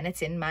 Again,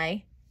 it's in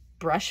my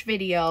brush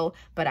video,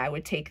 but I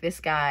would take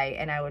this guy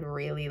and I would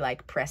really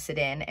like press it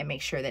in and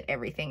make sure that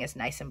everything is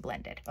nice and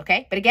blended,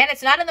 okay? But again,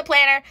 it's not in the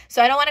planner,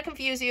 so I don't want to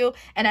confuse you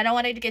and I don't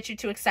want to get you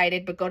too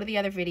excited, but go to the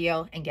other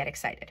video and get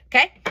excited,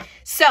 okay?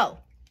 So,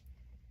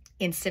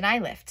 instant eye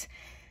lift.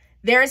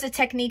 There is a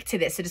technique to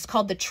this. It is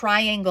called the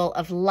triangle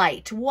of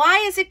light.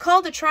 Why is it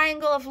called the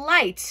triangle of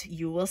light?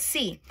 You will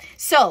see.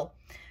 So,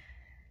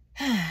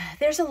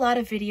 there's a lot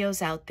of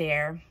videos out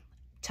there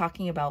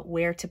talking about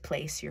where to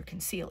place your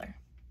concealer,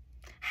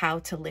 how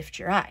to lift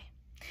your eye.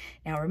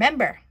 Now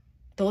remember,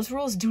 those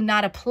rules do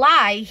not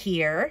apply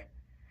here.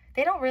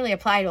 They don't really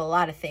apply to a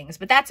lot of things,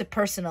 but that's a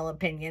personal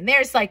opinion.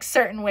 There's like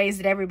certain ways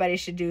that everybody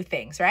should do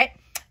things, right?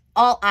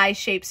 All eye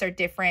shapes are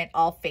different.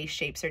 All face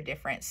shapes are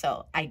different.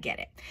 So I get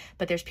it.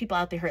 But there's people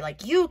out there who are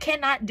like, you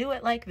cannot do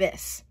it like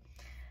this.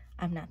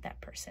 I'm not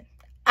that person.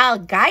 I'll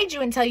guide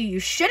you and tell you you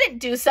shouldn't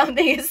do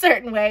something a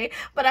certain way,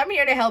 but I'm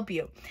here to help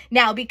you.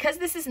 Now, because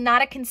this is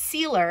not a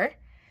concealer,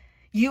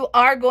 you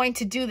are going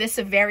to do this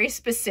a very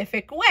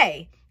specific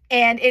way,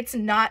 and it's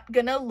not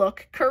going to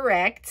look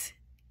correct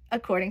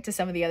according to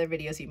some of the other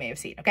videos you may have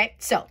seen, okay?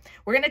 So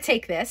we're going to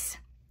take this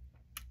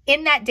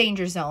in that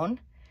danger zone,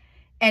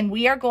 and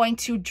we are going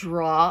to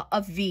draw a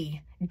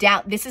V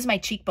down. This is my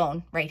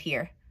cheekbone right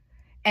here,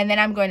 and then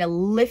I'm going to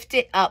lift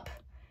it up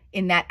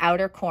in that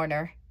outer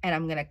corner, and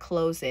I'm going to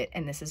close it,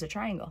 and this is a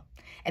triangle.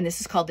 And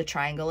this is called the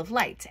triangle of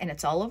light, and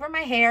it's all over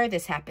my hair.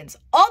 This happens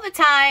all the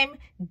time.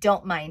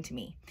 Don't mind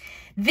me.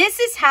 This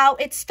is how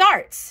it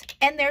starts,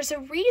 and there's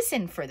a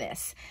reason for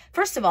this.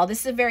 First of all,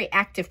 this is a very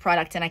active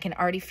product, and I can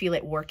already feel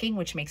it working,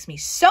 which makes me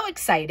so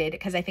excited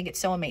because I think it's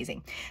so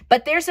amazing.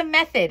 But there's a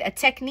method, a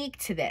technique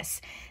to this.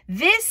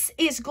 This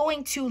is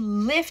going to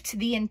lift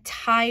the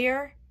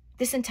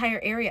this entire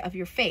area of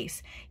your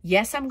face.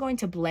 Yes, I'm going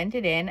to blend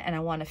it in, and I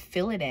want to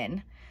fill it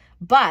in.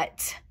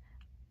 But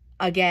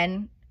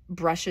again,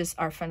 brushes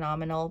are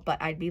phenomenal,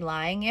 but I'd be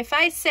lying if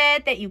I said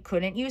that you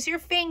couldn't use your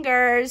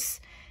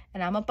fingers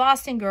And I'm a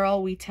Boston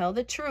girl. We tell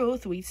the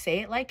truth. We say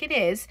it like it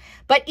is.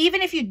 But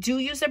even if you do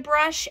use a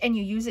brush and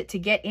you use it to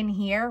get in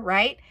here,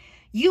 right?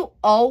 You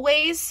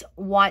always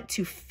want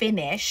to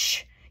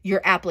finish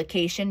your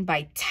application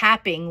by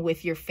tapping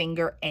with your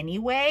finger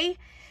anyway,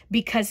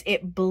 because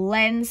it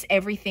blends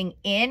everything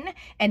in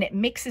and it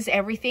mixes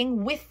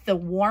everything with the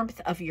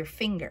warmth of your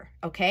finger,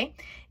 okay?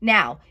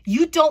 Now,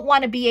 you don't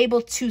want to be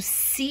able to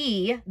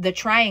see the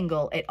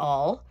triangle at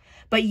all,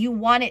 but you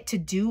want it to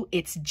do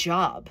its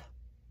job.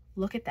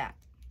 Look at that.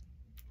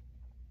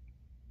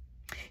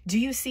 Do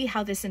you see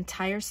how this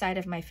entire side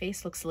of my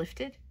face looks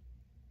lifted?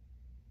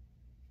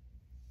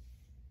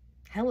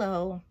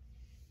 Hello.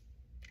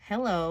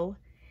 Hello.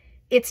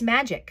 It's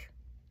magic.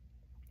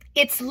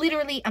 It's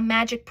literally a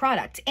magic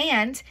product,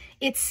 and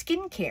it's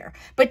skincare.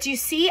 But do you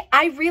see,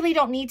 I really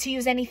don't need to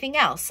use anything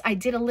else. I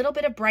did a little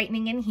bit of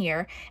brightening in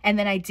here, and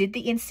then I did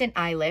the instant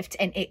eye lift,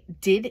 and it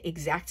did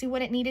exactly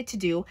what it needed to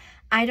do.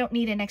 I don't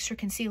need an extra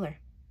concealer.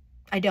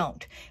 I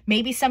don't.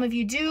 Maybe some of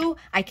you do.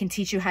 I can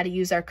teach you how to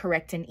use our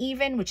Correct and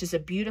Even, which is a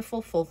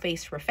beautiful full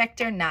face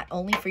reflector, not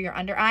only for your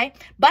under eye,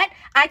 but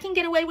I can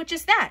get away with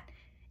just that.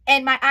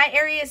 And my eye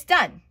area is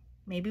done.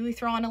 Maybe we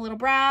throw on a little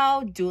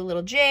brow, do a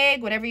little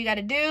jig, whatever you got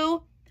to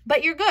do.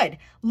 But you're good.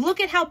 Look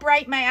at how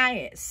bright my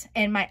eye is,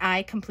 and my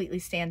eye completely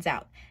stands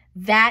out.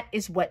 That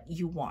is what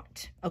you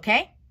want,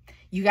 okay?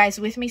 You guys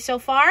with me so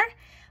far?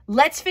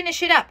 Let's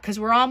finish it up because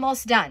we're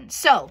almost done.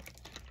 So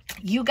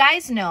you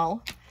guys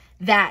know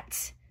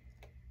that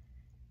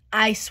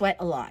I sweat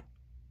a lot,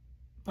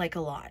 like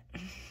a lot,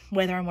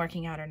 whether I'm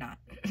working out or not.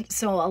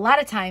 So a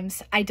lot of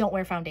times I don't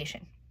wear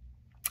foundation.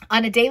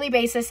 On a daily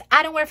basis,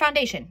 I don't wear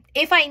foundation.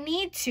 If I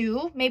need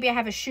to, maybe I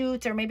have a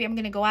shoot or maybe I'm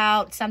going to go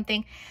out,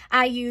 something,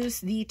 I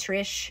use the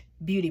Trish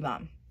Beauty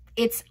Balm.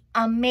 It's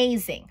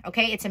amazing,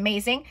 okay? It's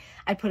amazing.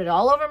 I put it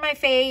all over my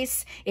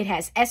face. It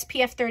has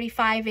SPF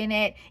 35 in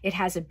it. It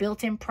has a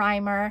built-in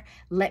primer.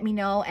 Let me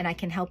know and I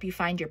can help you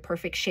find your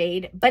perfect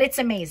shade, but it's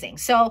amazing.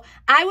 So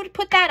I would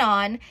put that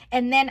on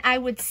and then I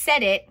would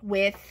set it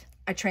with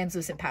a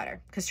translucent powder,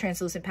 because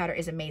translucent powder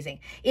is amazing.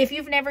 If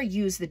you've never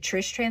used the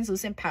Trish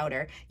translucent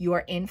powder, you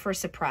are in for a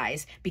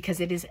surprise because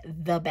it is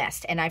the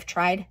best. And I've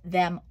tried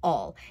them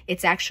all.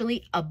 It's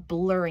actually a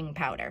blurring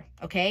powder,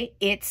 okay?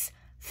 It's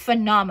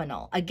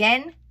phenomenal.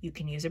 Again, you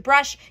can use a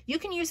brush, you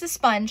can use a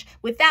sponge.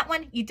 With that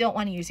one, you don't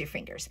want to use your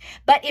fingers.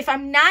 But if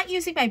I'm not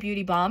using my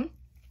beauty balm,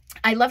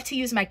 I love to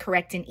use my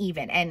Correct and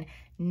Even. And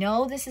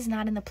no, this is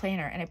not in the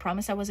planner, and I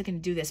promised I wasn't going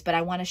to do this, but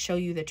I want to show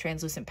you the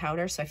translucent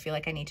powder, so I feel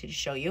like I need to just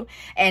show you.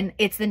 And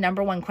it's the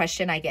 #1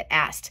 question I get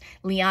asked.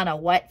 Liana,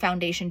 what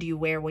foundation do you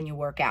wear when you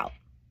work out?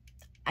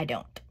 I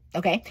don't,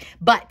 okay?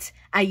 But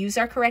I use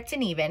our Correct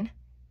and Even,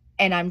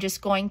 and I'm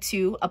just going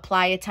to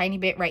apply a tiny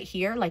bit right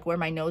here, like where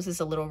my nose is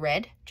a little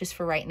red, just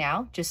for right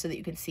now, just so that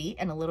you can see,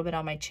 and a little bit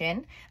on my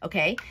chin,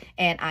 okay?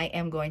 And I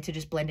am going to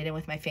just blend it in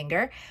with my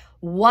finger.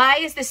 Why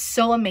is this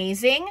so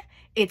amazing?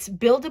 It's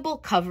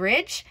buildable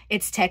coverage.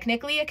 It's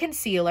technically a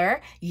concealer.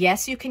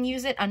 Yes, you can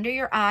use it under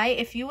your eye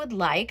if you would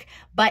like,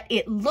 but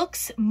it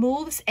looks,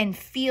 moves, and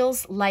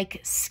feels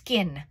like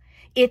skin.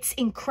 It's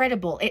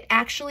incredible. It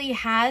actually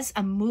has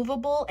a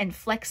movable and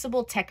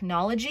flexible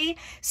technology,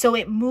 so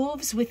it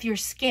moves with your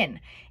skin,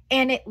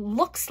 and it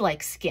looks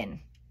like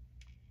skin.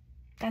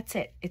 That's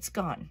it. It's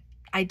gone.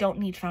 I don't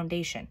need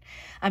foundation.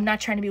 I'm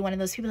not trying to be one of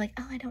those people like,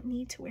 oh, I don't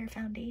need to wear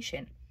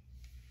foundation.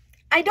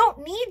 I don't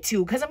need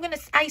to because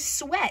I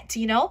sweat,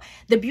 you know?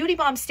 The beauty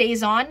balm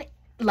stays on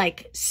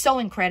like so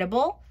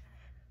incredible,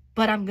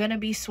 but I'm going to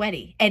be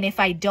sweaty. And if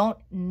I don't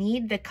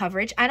need the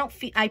coverage,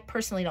 I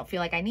personally don't feel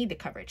like I need the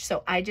coverage.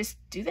 So I just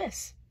do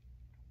this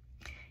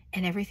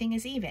and everything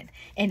is even.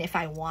 And if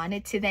I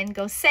wanted to then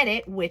go set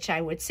it, which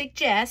I would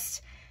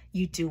suggest,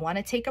 you do want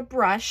to take a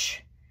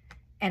brush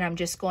and I'm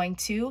just going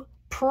to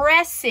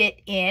press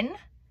it in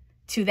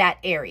to that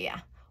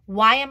area.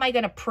 Why am I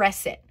going to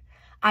press it?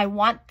 I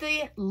want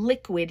the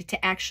liquid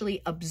to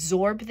actually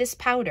absorb this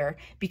powder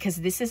because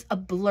this is a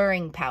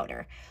blurring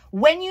powder.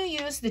 When you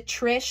use the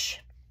Trish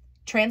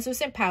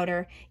translucent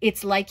powder,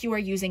 it's like you are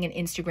using an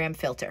Instagram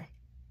filter.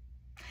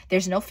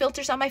 There's no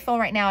filters on my phone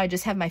right now. I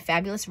just have my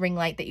fabulous ring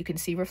light that you can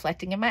see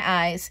reflecting in my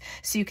eyes,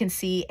 so you can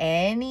see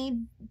any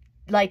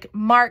like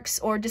marks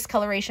or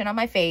discoloration on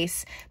my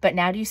face. But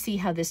now do you see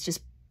how this just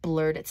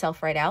blurred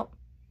itself right out?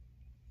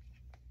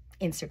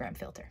 Instagram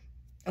filter.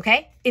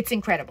 Okay? It's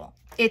incredible.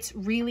 It's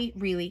really,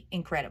 really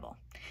incredible.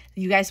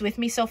 You guys with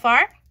me so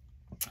far?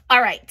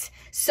 All right.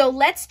 So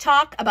let's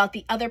talk about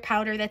the other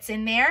powder that's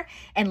in there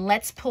and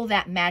let's pull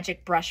that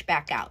magic brush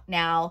back out.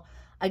 Now,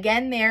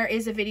 again, there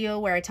is a video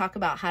where I talk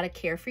about how to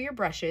care for your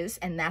brushes,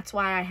 and that's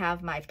why I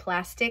have my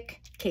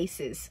plastic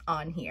cases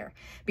on here,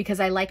 because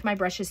I like my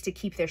brushes to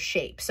keep their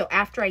shape. So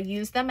after I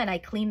use them and I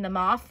clean them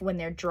off when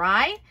they're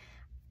dry,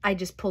 I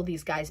just pull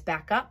these guys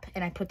back up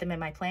and I put them in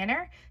my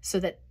planner so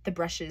that the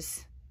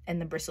brushes and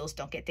the bristles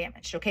don't get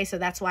damaged. Okay, so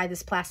that's why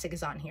this plastic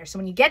is on here. So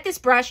when you get this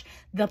brush,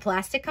 the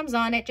plastic comes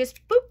on it, just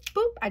boop,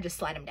 boop, I just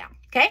slide them down.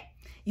 Okay,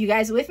 You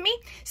guys with me?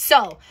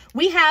 So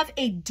we have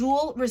a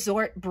dual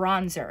resort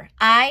bronzer.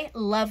 I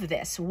love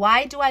this.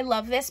 Why do I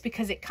love this?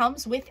 Because it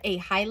comes with a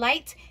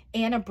highlight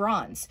and a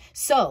bronze.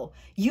 So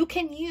you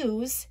can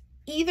use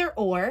either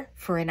or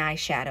for an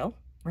eyeshadow.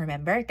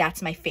 Remember,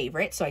 that's my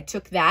favorite. So I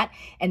took that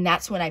and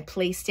that's when I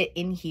placed it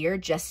in here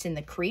just in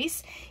the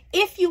crease.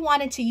 If you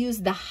wanted to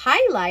use the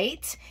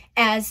highlight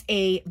as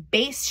a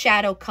base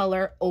shadow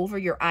color over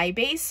your eye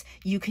base,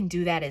 you can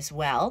do that as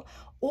well.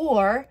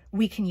 Or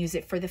we can use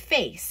it for the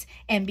face.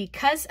 And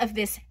because of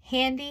this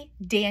handy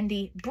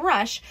dandy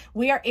brush,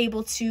 we are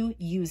able to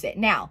use it.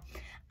 Now,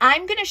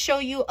 I'm gonna show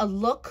you a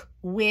look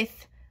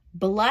with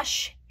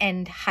blush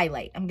and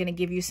highlight. I'm gonna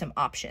give you some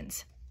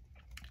options.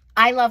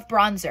 I love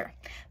bronzer,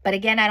 but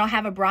again, I don't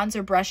have a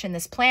bronzer brush in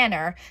this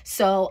planner,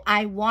 so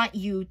I want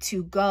you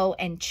to go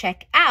and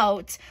check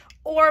out,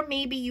 or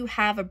maybe you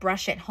have a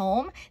brush at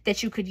home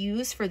that you could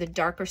use for the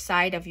darker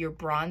side of your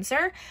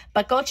bronzer,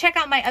 but go check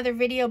out my other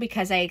video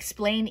because I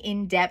explain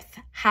in depth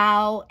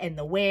how and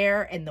the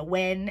where and the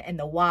when and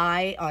the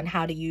why on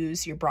how to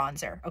use your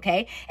bronzer,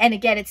 okay? And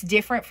again, it's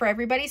different for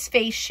everybody's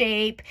face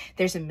shape.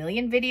 There's a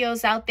million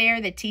videos out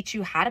there that teach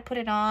you how to put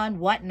it on,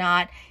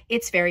 whatnot.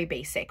 It's very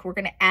basic. We're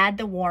gonna add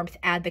the warmth,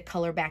 add the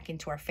color back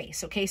into our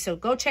face, okay? So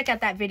go check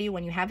out that video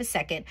when you have a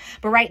second.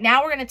 But right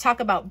now we're gonna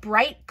talk about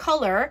bright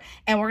color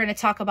and we're gonna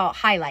talk about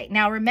highlight.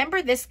 Now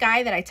remember this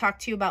guy that I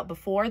talked to you about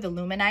before, the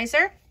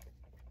luminizer?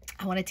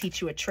 I wanna teach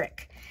you a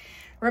trick.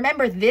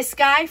 Remember this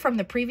guy from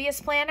the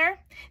previous planner?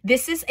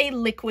 This is a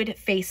liquid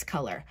face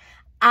color.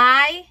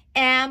 I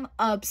am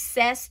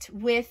obsessed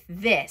with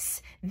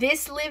this.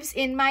 This lives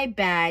in my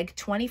bag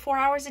 24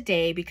 hours a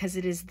day because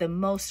it is the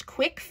most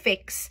quick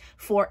fix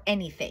for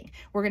anything.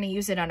 We're gonna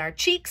use it on our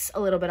cheeks, a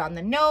little bit on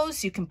the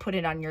nose. You can put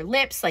it on your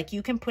lips, like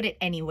you can put it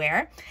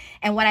anywhere.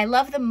 And what I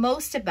love the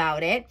most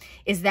about it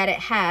is that it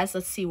has,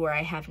 let's see where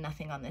I have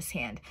nothing on this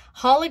hand,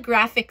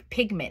 holographic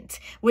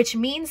pigment, which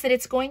means that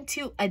it's going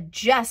to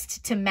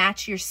adjust to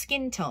match your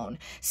skin tone.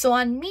 So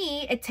on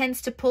me, it tends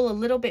to pull a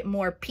little bit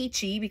more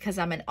peachy because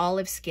I'm an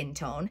olive skin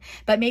tone.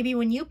 But maybe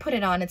when you put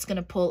it on, it's going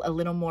to pull a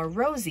little more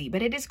rosy,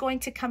 but it is going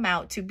to come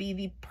out to be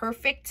the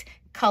perfect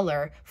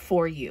color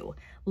for you.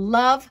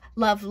 Love,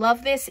 love,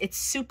 love this. It's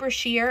super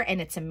sheer and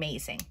it's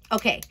amazing.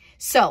 Okay,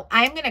 so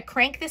I'm going to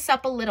crank this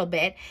up a little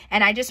bit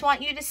and I just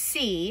want you to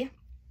see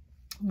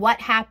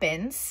what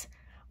happens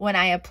when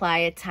I apply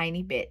a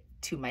tiny bit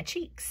to my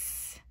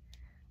cheeks.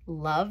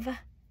 Love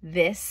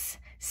this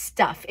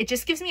stuff. It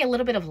just gives me a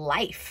little bit of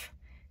life,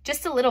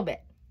 just a little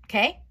bit,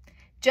 okay?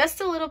 Just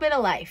a little bit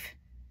of life.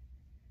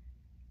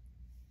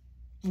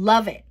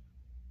 Love it.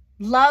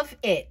 Love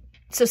it.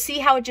 So see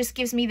how it just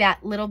gives me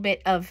that little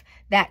bit of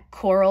that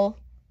coral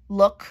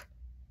look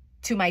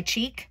to my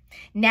cheek?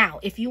 Now,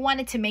 if you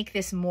wanted to make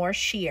this more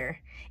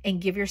sheer and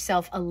give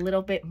yourself a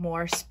little bit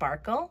more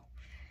sparkle,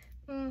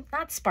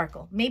 not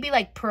sparkle, maybe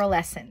like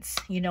pearlescence,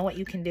 you know what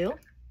you can do?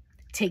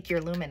 Take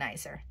your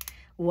luminizer.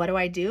 What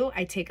do?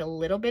 I take a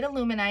little bit of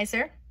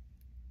luminizer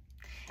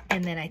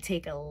and then I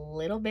take a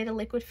little bit of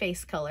liquid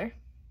face color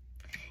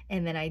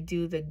and then I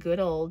do the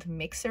good old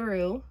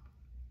mixeroo.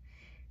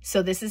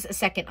 So this is a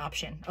second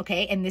option,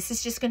 okay? And this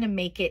is just gonna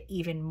make it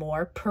even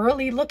more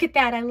pearly. Look at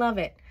that, I love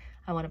it.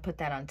 I wanna put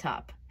that on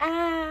top.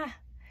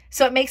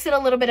 So it makes it a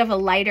little bit of a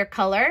lighter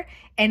color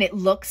and it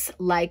looks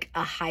like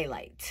a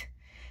highlight.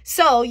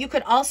 So you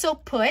could also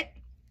put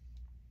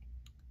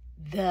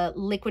the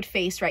liquid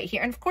face right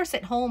here. And of course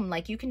at home,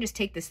 like you can just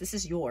take this, this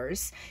is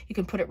yours. You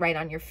can put it right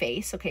on your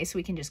face, okay? So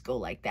we can just go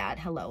like that.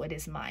 Hello, it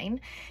is mine.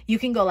 You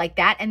can go like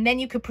that. And then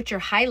you could put your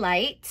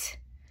highlight,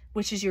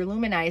 which is your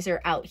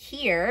luminizer, out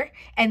here,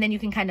 and then you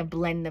can kind of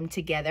blend them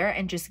together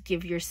and just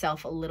give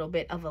yourself a little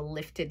bit of a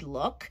lifted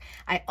look.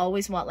 I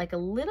always want like a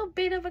little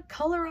bit of a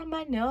color on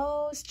my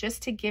nose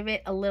just to give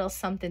it a little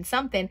something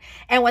something.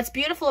 And what's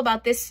beautiful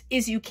about this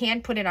is you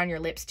can put it on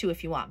your lips too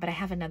if you want, but I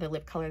have another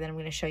lip color that I'm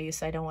going to show you,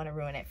 so I don't want to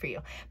ruin it for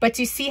you. But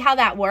do you see how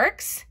that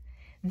works?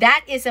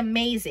 That is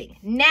amazing.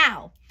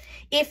 Now,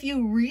 if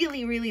you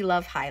really, really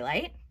love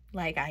highlight,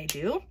 like I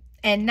do,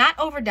 and not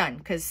overdone,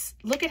 because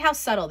look at how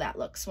subtle that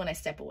looks when I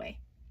step away.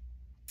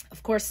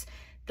 Of course,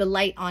 the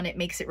light on it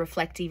makes it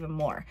reflect even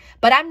more.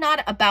 But I'm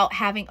not about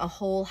having a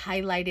whole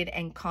highlighted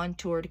and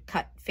contoured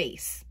cut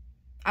face.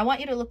 I want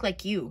you to look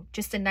like you,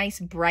 just a nice,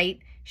 bright,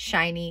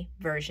 shiny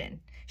version.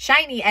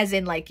 Shiny as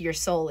in like your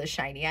soul is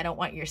shiny. I don't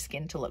want your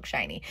skin to look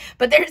shiny.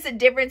 But there's a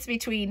difference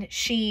between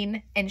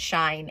sheen and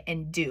shine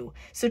and dew.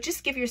 So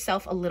just give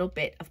yourself a little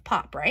bit of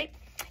pop, right?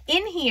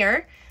 In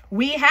here,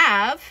 we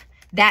have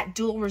that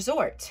dual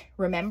resort,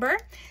 remember?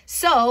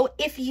 So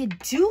if you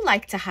do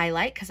like to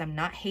highlight, because I'm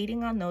not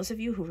hating on those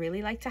of you who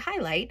really like to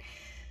highlight,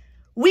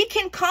 we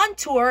can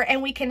contour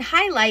and we can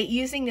highlight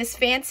using this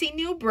fancy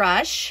new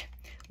brush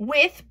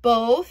with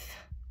both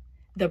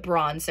the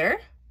bronzer,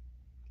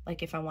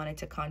 like if I wanted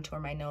to contour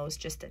my nose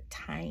just a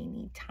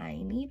tiny,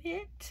 tiny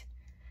bit,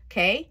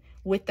 okay?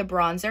 With the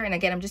bronzer, and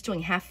again, I'm just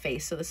doing half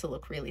face, so this will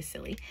look really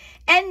silly.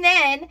 And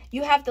then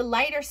you have the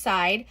lighter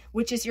side,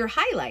 which is your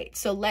highlight.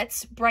 So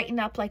let's brighten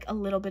up like a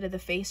little bit of the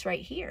face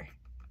right here.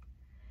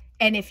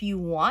 And if you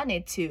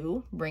wanted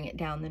to, bring it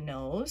down the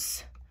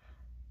nose,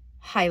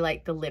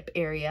 highlight the lip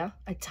area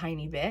a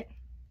tiny bit.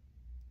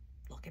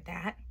 Look at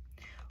that.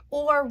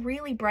 Or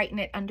really brighten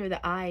it under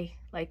the eye,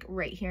 like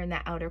right here in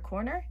that outer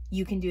corner.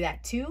 You can do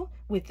that too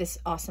with this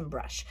awesome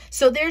brush.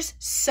 So there's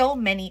so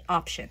many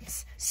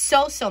options.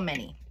 So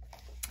many.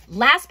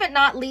 Last but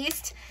not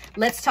least,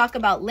 let's talk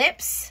about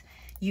lips.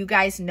 You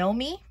guys know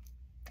me.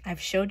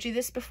 I've showed you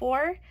this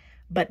before,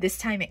 but this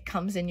time it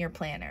comes in your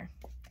planner.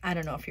 I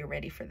don't know if you're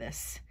ready for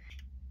this.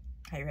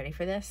 Are you ready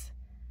for this?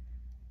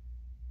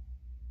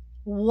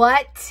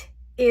 What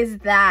is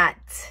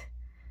that?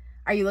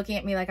 Are you looking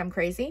at me like I'm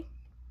crazy?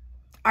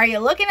 Are you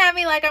looking at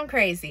me like I'm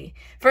crazy?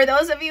 For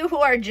those of you who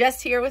are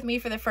just here with me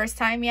for the first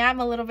time, yeah, I'm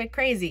a little bit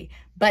crazy,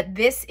 but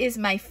this is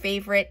my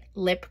favorite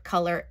lip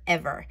color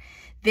ever.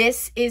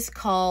 This is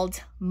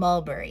called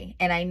Mulberry,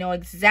 and I know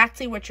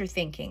exactly what you're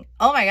thinking.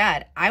 Oh my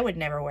God, I would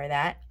never wear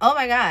that. Oh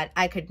my God,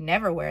 I could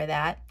never wear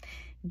that.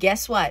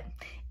 Guess what?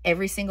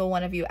 Every single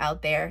one of you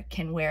out there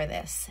can wear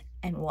this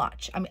and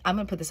watch. I'm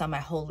gonna put this on my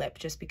whole lip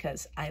just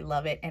because I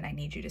love it and I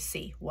need you to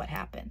see what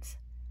happens.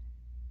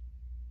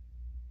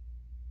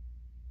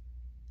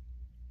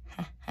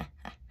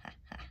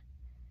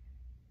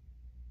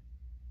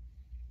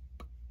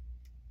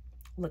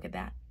 Look at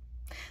that.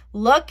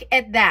 Look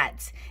at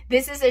that.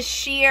 This is a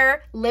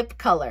sheer lip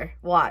color.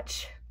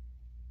 Watch.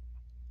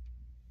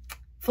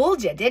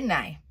 Fooled you, didn't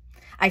I?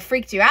 I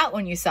freaked you out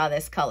when you saw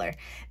this color.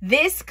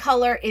 This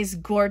color is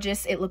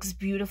gorgeous. It looks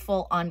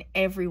beautiful on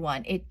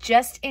everyone. It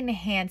just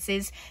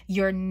enhances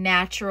your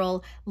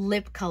natural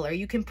lip color.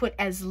 You can put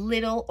as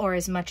little or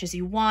as much as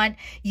you want.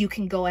 You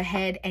can go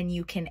ahead and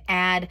you can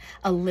add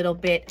a little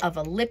bit of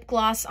a lip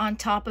gloss on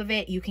top of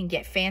it. You can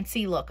get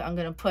fancy. Look, I'm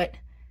going to put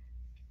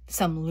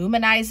some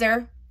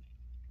luminizer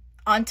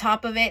on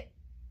top of it.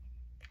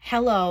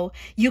 Hello.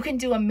 You can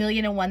do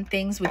 1,000,001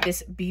 things with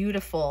this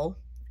beautiful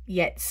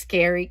yet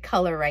scary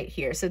color right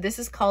here. So this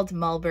is called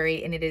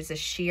Mulberry, and it is a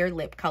sheer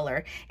lip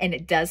color, and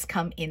it does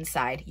come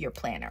inside your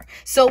planner.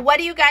 So what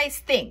do you guys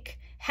think?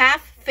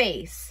 Half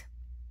face.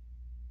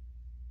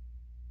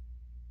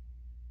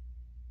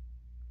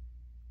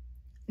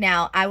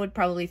 Now, I would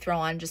probably throw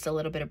on just a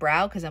little bit of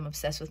brow because I'm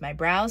obsessed with my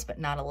brows, but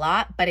not a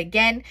lot. But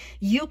again,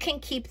 you can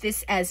keep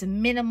this as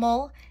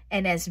minimal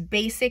and as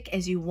basic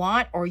as you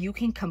want, or you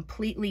can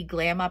completely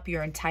glam up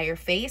your entire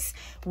face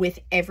with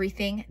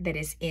everything that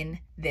is in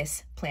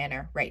this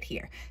planner right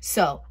here.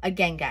 So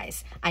again,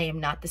 guys, I am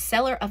not the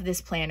seller of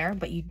this planner,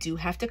 but you do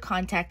have to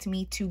contact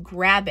me to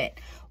grab it.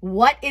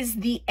 What is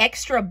the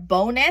extra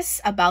bonus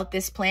about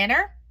this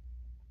planner?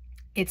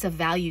 It's a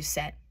value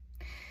set.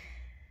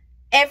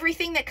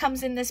 Everything that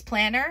comes in this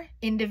planner,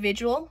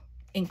 individual,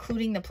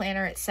 including the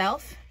planner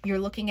itself, you're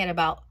looking at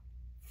about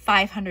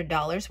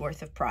 $500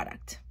 worth of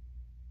product.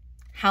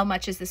 How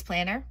much is this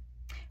planner?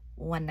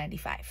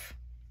 $195.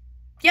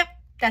 Yep,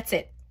 that's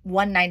it,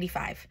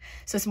 $195.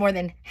 So it's more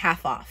than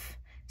half off.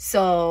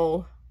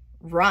 So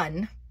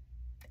run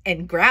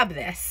and grab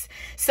this.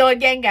 So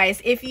again,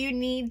 guys, if you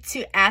need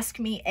to ask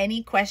me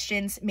any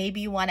questions,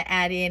 maybe you want to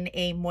add in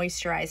a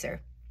moisturizer,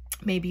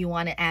 maybe you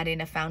want to add in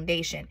a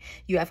foundation,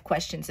 you have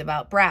questions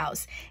about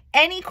brows,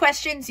 any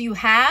questions you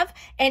have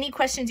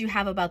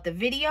about the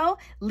video,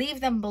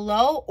 leave them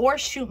below or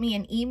shoot me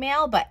an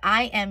email. But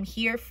I am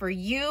here for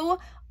you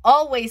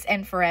always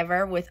and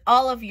forever with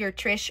all of your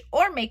Trish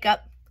or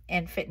makeup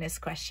and fitness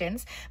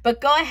questions.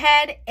 But go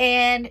ahead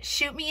and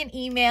shoot me an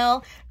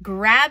email.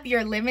 Grab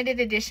your limited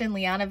edition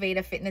Liana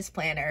Veda Fitness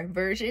Planner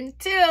version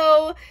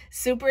 2.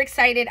 Super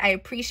excited. I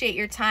appreciate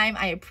your time.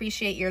 I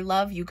appreciate your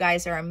love. You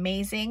guys are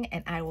amazing,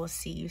 and I will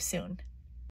see you soon.